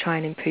try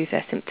and improve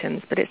their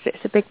symptoms. But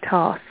it's a big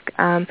task.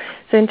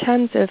 So in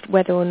terms of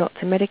whether or not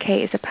to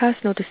medicate, it's a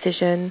personal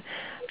decision.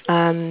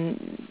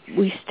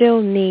 We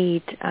still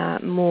need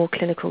more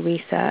clinical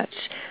research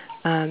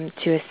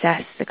to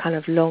assess the kind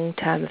of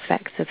long-term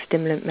effects of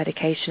stimulant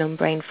medication on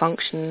brain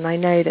function. And I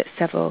know that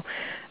several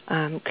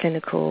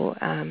clinical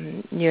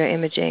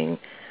neuroimaging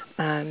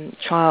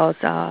trials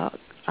are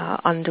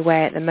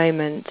underway at the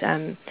moment.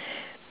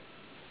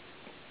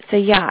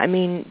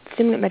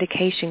 Stimulant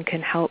medication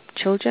can help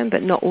children,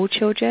 but not all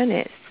children.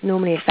 It's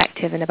normally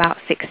effective in about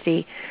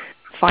 65%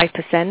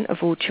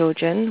 of all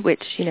children,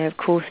 which, of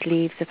course,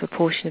 leaves a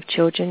proportion of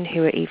children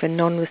who are either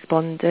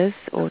non-responders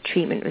or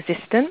treatment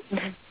resistant.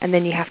 Mm-hmm. And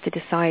then you have to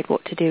decide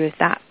what to do with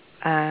that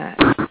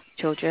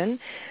children.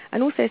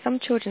 And also some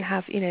children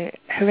have,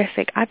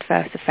 horrific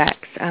adverse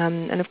effects.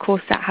 And of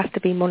course that has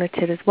to be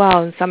monitored as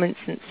well. In some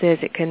instances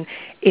it can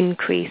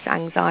increase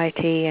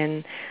anxiety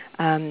and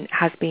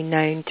has been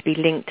known to be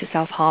linked to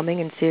self-harming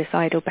and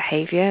suicidal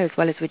behaviour, as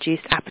well as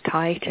reduced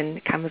appetite,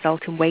 and can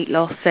result in weight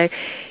loss. So,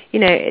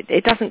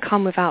 it doesn't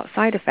come without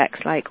side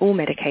effects like all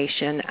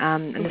medication,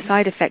 and the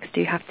side effects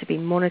do have to be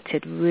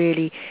monitored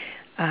really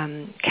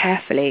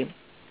carefully.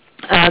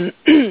 And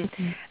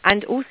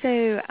also,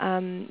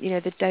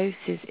 the dose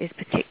is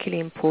particularly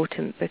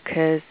important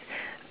because,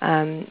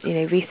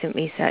 recent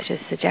research has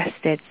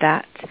suggested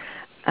that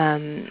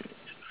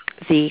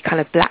the kind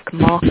of black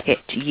market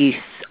use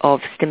of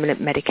stimulant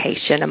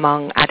medication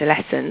among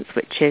adolescents,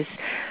 which has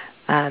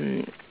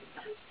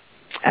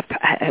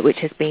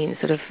been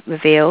sort of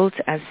revealed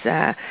as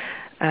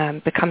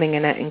becoming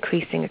an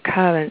increasing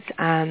occurrence.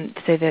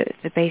 So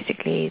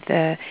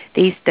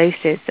these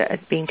doses that are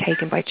being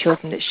taken by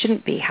children that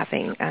shouldn't be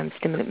having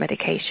stimulant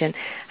medication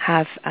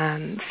have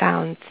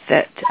found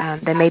that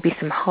there may be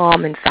some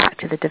harm, in fact,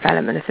 to the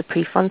development of the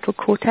prefrontal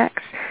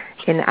cortex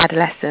in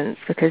adolescence,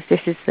 because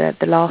this is the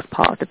last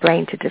part of the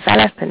brain to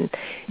develop, and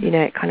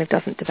it kind of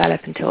doesn't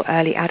develop until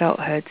early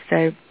adulthood.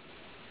 So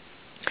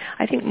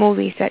I think more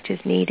research is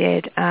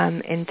needed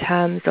in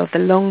terms of the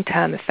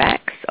long-term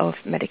effects of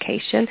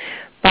medication,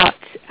 but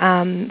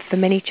for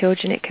many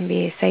children it can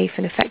be a safe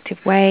and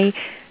effective way.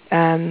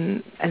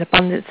 An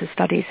abundance of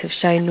studies have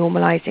shown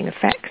normalizing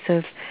effects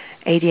of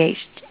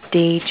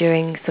ADHD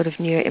during sort of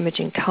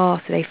neuroimaging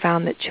tasks. So they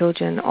found that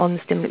children on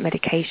stimulant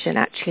medication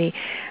actually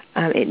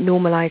it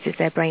normalizes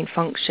their brain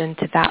function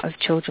to that of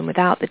children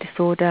without the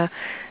disorder.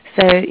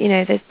 So,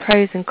 there's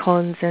pros and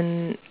cons,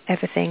 and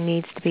everything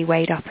needs to be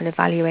weighed up and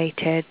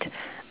evaluated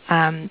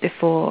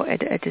before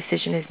a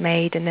decision is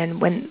made. And then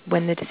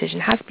when the decision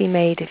has been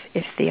made,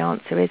 if the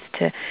answer is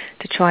to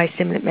try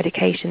stimulant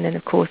medication, then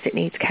of course it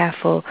needs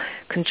careful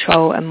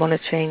control and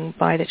monitoring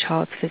by the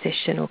child's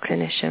physician or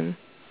clinician.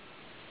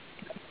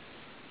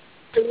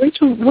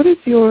 Rachel, what is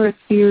your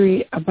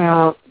theory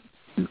about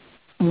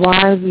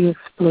why the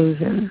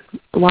explosion?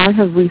 Why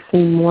have we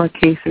seen more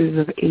cases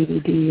of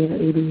ADD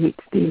and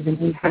ADHD than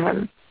we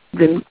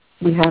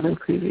have in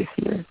previous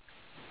years?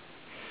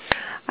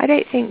 I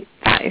don't think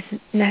that is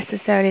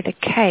necessarily the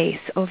case,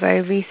 although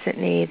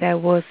recently there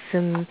was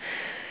some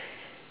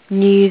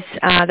news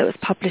that was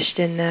published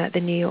in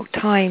the New York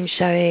Times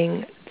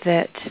showing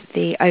that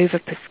the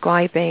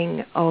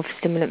overprescribing of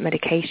stimulant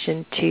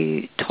medication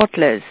to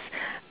toddlers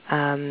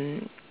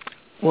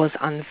was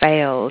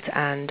unveiled,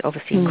 and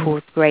obviously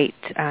caused great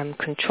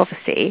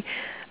controversy,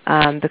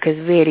 because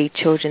really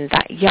children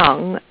that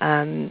young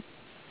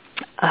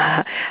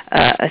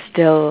are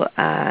still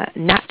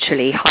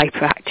naturally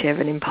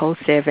hyperactive and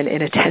impulsive and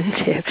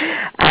inattentive,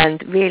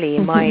 and really,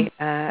 in my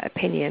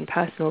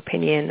personal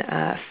opinion,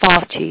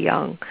 far too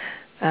young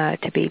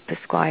to be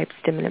prescribed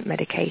stimulant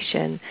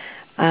medication.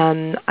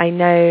 I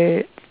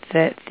know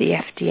that the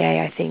FDA,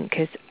 I think,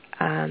 has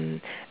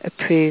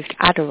approved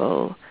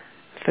Adderall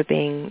for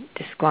being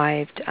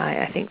prescribed,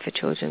 I think, for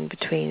children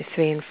between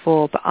 3 and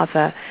 4, but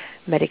other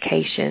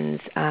medications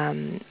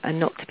are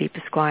not to be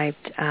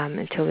prescribed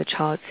until the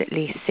child's at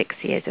least 6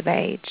 years of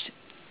age,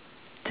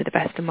 to the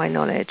best of my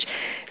knowledge.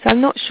 So I'm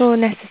not sure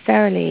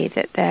necessarily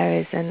that there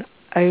is an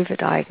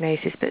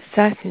overdiagnosis, but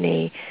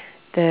certainly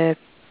the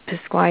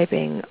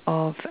prescribing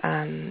of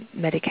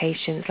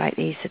medications like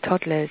these to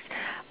toddlers,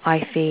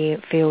 I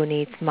feel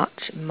needs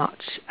much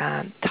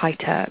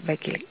tighter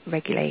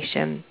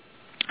regulation,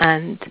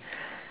 and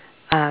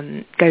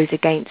goes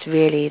against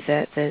really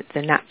the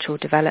natural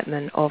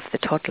development of the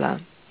toddler.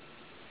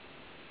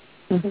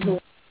 Mm-hmm.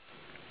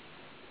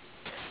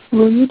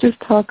 Will you just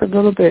talk a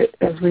little bit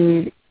as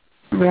we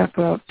wrap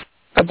up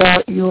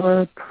about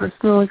your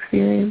personal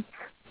experience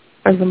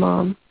as a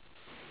mom,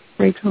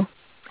 Rachel?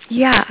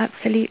 Yeah,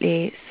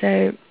 absolutely.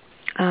 So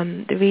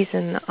the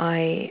reason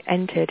I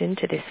entered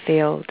into this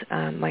field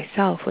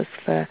myself was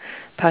for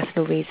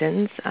personal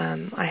reasons.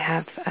 I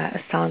have a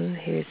son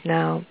who is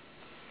now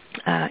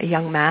a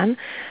young man,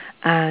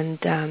 and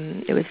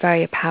it was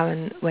very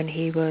apparent when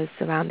he was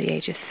around the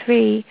age of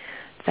 3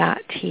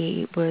 that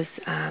he was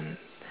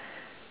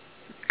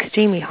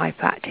extremely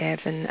hyperactive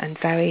and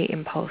very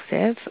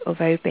impulsive,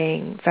 although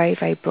being very,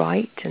 very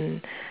bright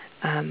and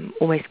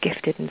almost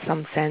gifted in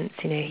some sense.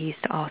 You know, he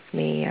used to ask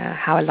me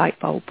how a light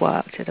bulb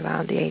worked at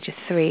around the age of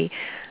 3,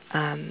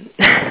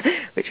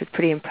 which was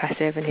pretty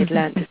impressive, and he'd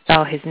learned to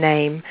spell his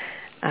name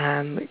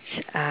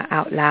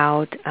out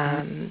loud,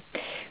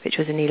 which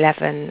was an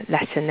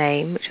 11-letter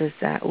name, which was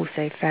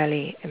also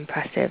fairly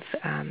impressive.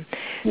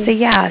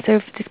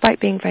 So despite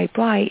being very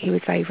bright, he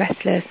was very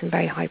restless and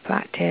very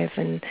hyperactive,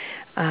 and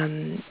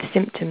the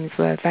symptoms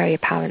were very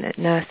apparent at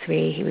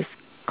nursery. He was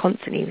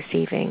constantly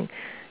receiving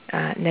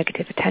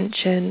negative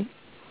attention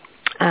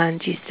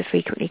and used to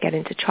frequently get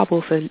into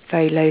trouble for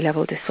very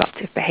low-level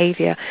disruptive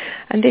behavior.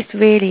 And this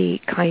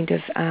really kind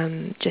of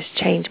just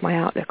changed my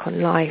outlook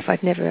on life.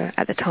 I'd never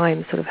at the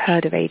time sort of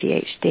heard of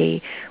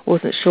ADHD,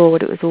 wasn't sure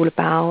what it was all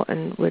about,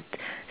 and would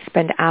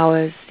spend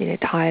hours,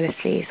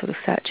 tirelessly sort of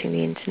searching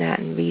the internet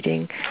and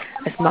reading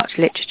as much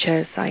literature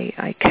as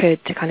I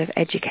could to kind of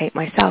educate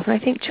myself. And I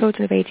think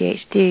children of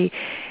ADHD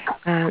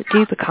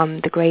do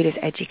become the greatest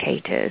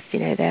educators.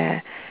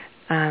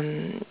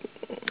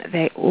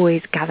 They're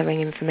always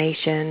gathering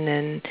information,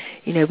 and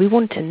we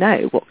want to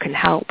know what can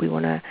help. We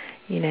want to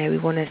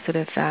sort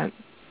of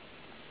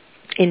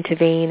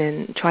intervene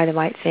and try the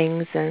right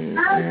things, and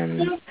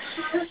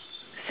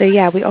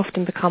we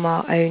often become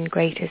our own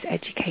greatest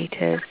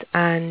educators.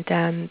 And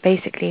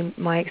basically,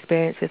 my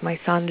experience with my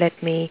son led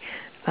me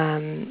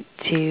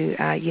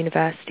to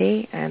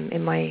university.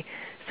 In my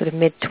sort of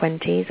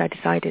mid-20s, I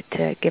decided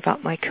to give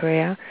up my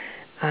career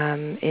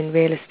in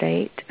real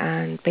estate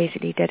and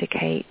basically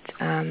dedicate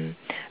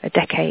a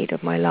decade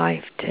of my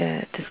life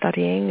to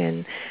studying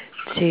and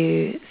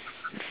to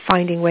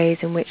finding ways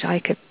in which I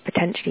could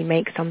potentially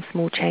make some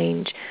small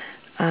change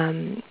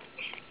in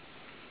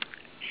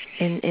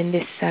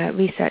this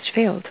research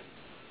field.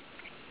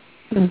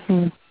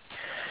 Mm-hmm.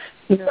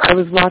 I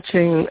was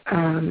watching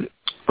on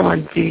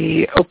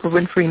the Oprah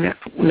Winfrey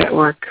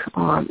Network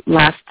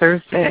last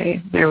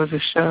Thursday. There was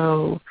a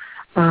show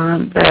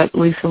that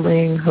Lisa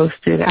Ling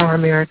hosted, Our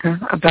America,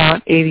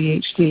 about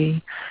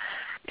ADHD.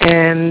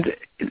 And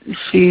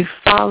she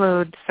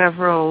followed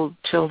several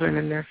children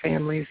and their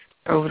families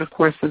over the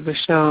course of the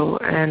show.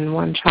 And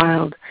one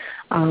child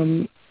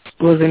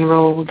was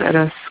enrolled at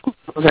a school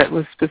that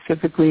was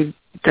specifically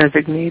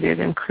designated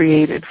and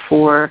created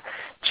for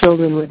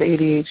children with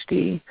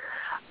ADHD.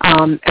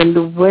 And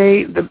the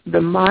way, the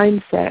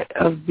mindset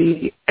of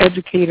the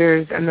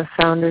educators and the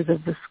founders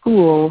of the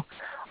school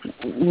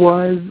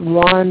was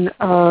one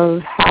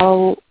of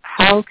how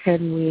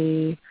can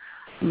we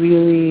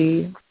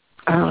really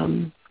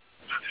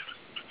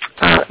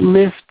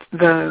lift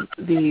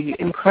the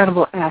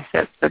incredible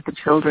assets that the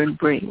children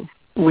bring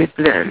with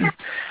them,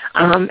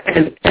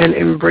 and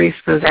embrace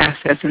those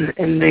assets.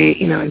 And they,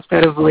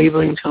 instead of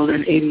labeling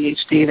children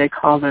ADHD, they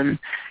call them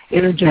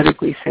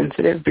energetically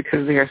sensitive,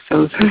 because they are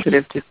so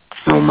sensitive to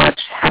so much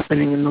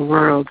happening in the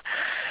world.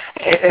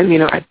 And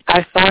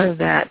I thought of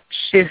that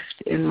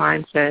shift in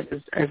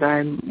mindset as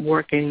I'm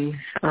working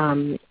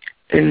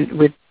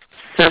with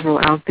several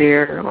out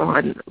there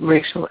on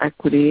racial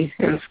equity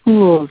in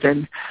schools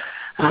and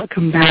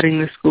combating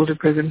the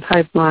school-to-prison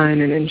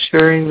pipeline and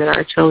ensuring that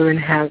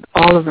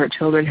all of our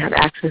children have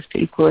access to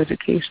equal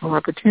educational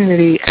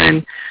opportunity,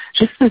 and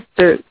just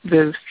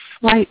the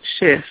slight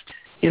shift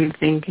in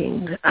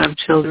thinking of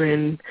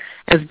children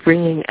as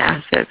bringing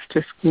assets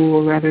to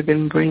school rather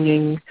than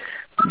bringing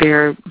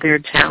their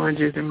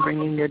challenges and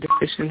bringing their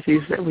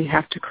deficiencies that we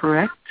have to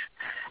correct,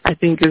 I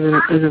think is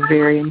a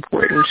very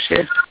important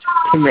shift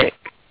to make.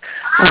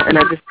 And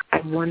I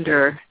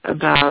wonder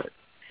about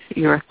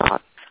your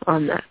thoughts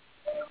on that.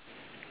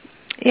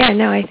 Yeah,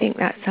 no, I think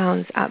that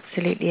sounds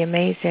absolutely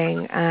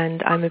amazing,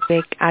 and I'm a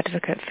big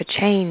advocate for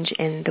change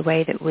in the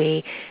way that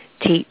we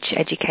teach,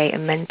 educate,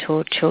 and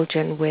mentor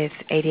children with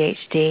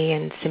ADHD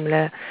and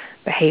similar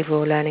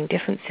behavioral learning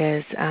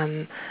differences.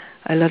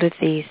 A lot of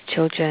these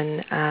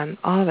children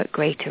are at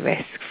greater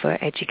risk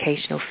for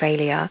educational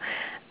failure,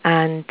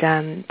 and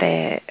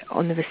they're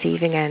on the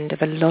receiving end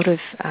of a lot of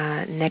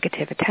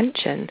negative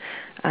attention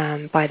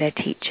by their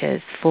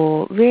teachers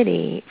for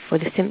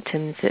the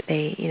symptoms that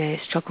they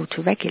struggle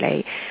to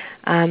regulate.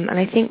 And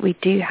I think we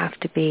do have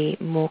to be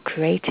more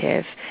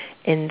creative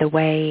in the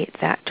way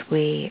that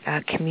we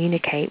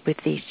communicate with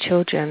these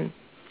children.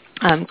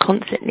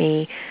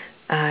 Constantly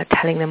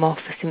telling them off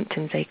for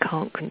symptoms they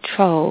can't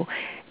control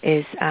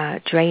is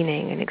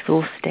draining and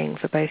exhausting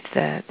for both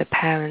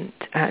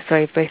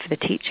both for the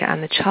teacher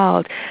and the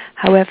child.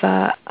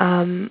 However,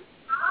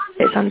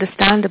 it's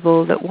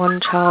understandable that one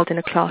child in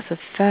a class of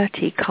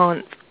 30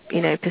 can't,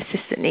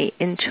 persistently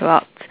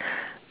interrupt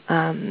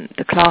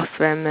the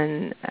classroom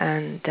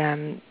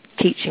and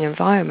teaching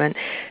environment.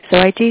 So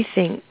I do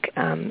think,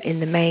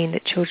 in the main,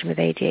 that children with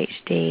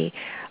ADHD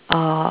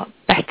are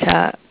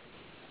better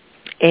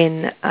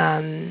in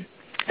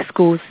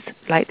schools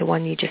like the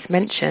one you just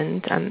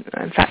mentioned.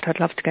 In fact, I'd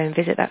love to go and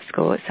visit that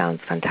school. It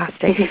sounds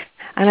fantastic. Mm-hmm.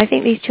 And I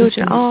think these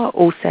children are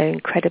also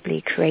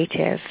incredibly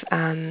creative.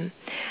 And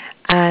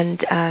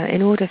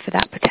in order for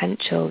that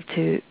potential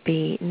to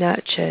be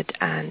nurtured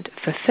and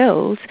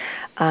fulfilled,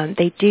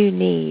 they do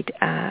need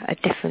a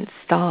different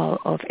style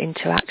of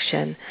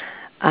interaction,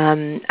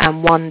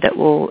 and one that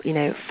will,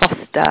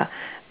 foster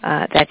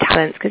their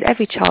talents, because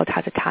every child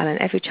has a talent,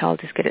 every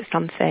child is good at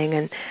something,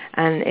 and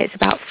it's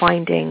about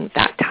finding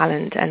that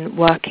talent and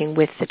working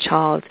with the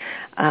child,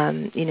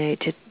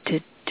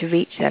 to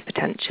reach their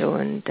potential.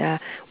 And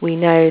we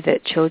know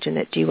that children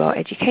that do well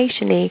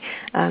educationally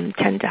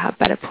tend to have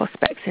better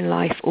prospects in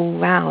life all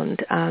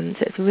round. So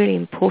it's really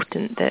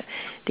important that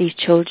these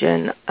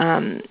children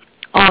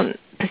aren't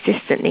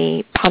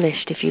persistently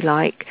punished, if you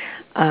like,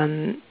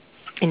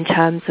 in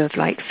terms of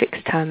like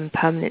fixed term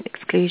permanent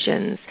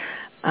exclusions,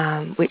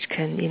 which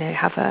can,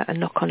 have a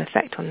knock-on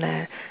effect on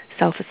their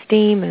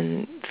self-esteem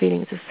and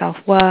feelings of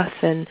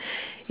self-worth, and,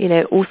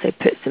 also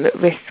puts them at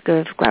risk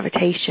of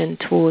gravitation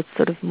towards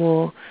sort of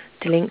more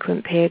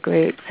delinquent peer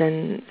groups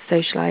and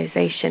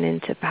socialization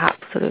into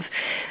perhaps sort of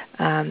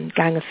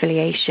gang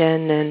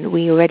affiliation. And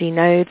we already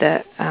know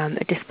that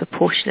a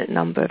disproportionate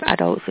number of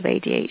adults with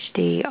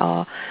ADHD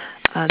are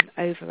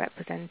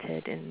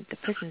overrepresented in the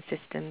prison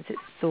systems.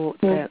 It's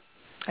thought that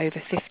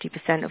over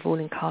 50% of all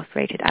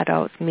incarcerated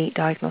adults meet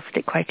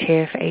diagnostic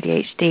criteria for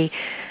ADHD,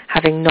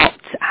 having not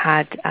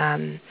had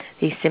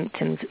these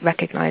symptoms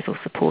recognized or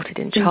supported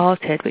in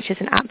childhood, which is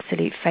an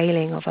absolute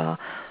failing of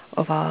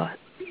our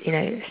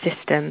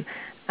system,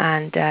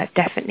 and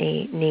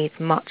definitely needs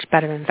much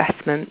better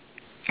investment.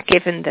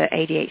 Given that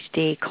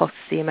ADHD costs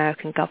the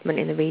American government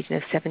in the region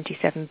of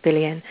 $77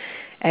 billion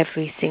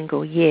every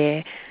single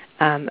year,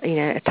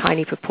 a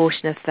tiny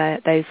proportion of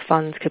those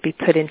funds could be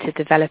put into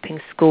developing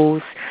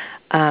schools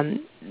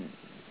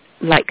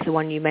like the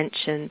one you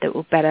mentioned, that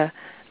will better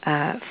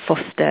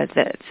foster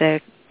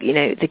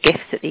the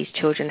gifts that these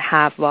children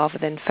have, rather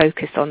than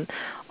focus on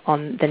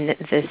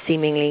the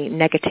seemingly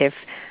negative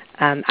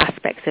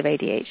aspects of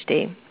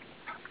ADHD.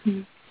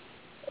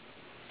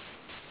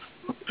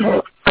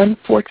 Well,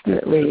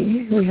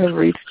 unfortunately, we have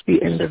reached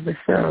the end of the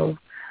show.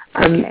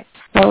 I'm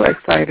so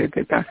excited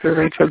that Dr.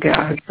 Rachel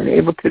Gao has been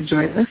able to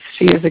join us.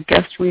 She is a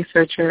guest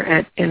researcher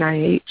at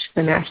NIH,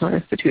 the National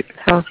Institute of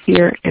Health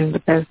here in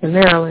Bethesda,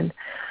 Maryland.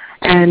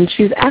 And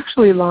she's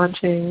actually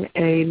launching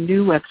a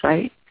new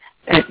website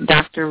at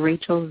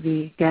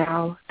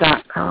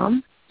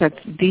drrachelvgao.com. That's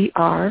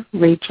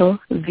Rachel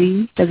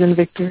V as in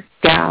Victor,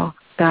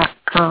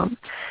 Gao.com.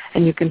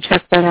 And you can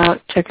check that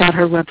out. Check out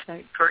her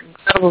website for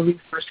incredible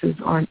resources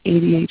on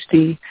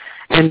ADHD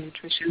and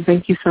nutrition.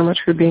 Thank you so much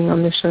for being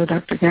on the show,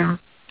 Dr. Gao.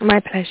 My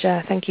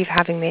pleasure. Thank you for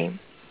having me.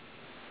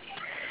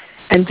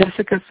 And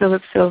Jessica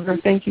Phillips Silver,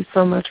 thank you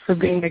so much for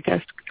being a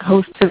guest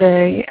host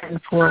today and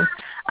for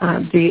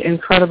the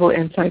incredible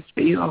insights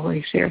that you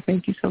always share.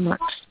 Thank you so much.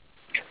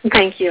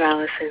 Thank you,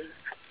 Allison.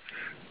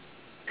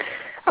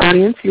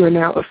 Audience, you are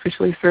now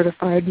officially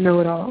certified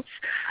know-it-alls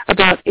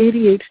about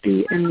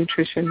ADHD and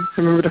nutrition.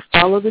 Remember to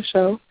follow the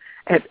show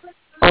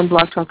on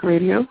Blog Talk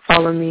Radio.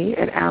 Follow me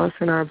at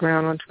Allison R.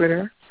 Brown on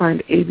Twitter.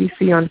 Find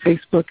ABC on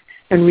Facebook.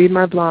 And read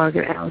my blog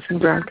at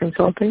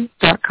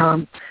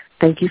AllisonBrownConsulting.com.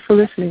 Thank you for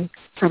listening.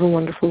 Have a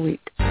wonderful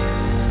week.